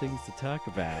there's things to talk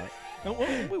about.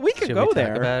 We could Should go we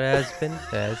there. talk about has been?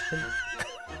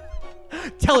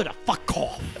 Tell her to fuck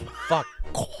off. Fuck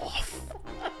off.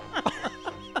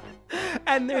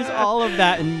 And there's all of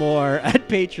that and more at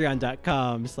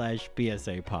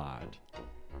patreon.com/BSApod.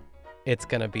 It's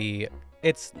going to be,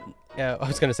 I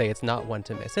was going to say it's not one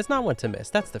to miss. It's not one to miss.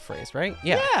 That's the phrase, right?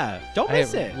 Yeah. Don't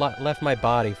miss it. Left my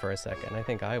body for a second. I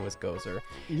think I was Gozer.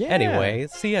 Yeah. Anyway,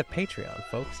 see you at Patreon,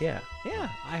 folks. Yeah. Yeah,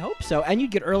 I hope so. And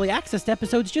you'd get early access to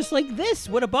episodes just like this.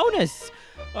 What a bonus.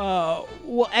 Well,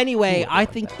 anyway, I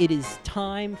think it is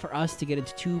time for us to get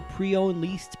into two pre-owned,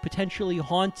 leased, potentially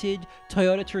haunted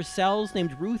Toyota Tercels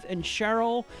named Ruth and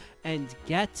Cheryl and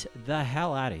get the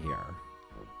hell out of here.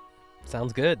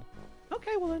 Sounds good.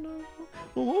 Okay, well then,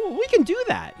 we can do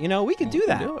that. You know, we can do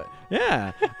that. Do it.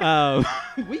 Yeah.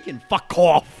 We can fuck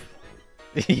off.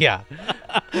 Yeah.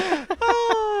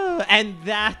 And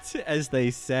that, as they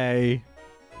say,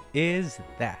 Is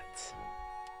that.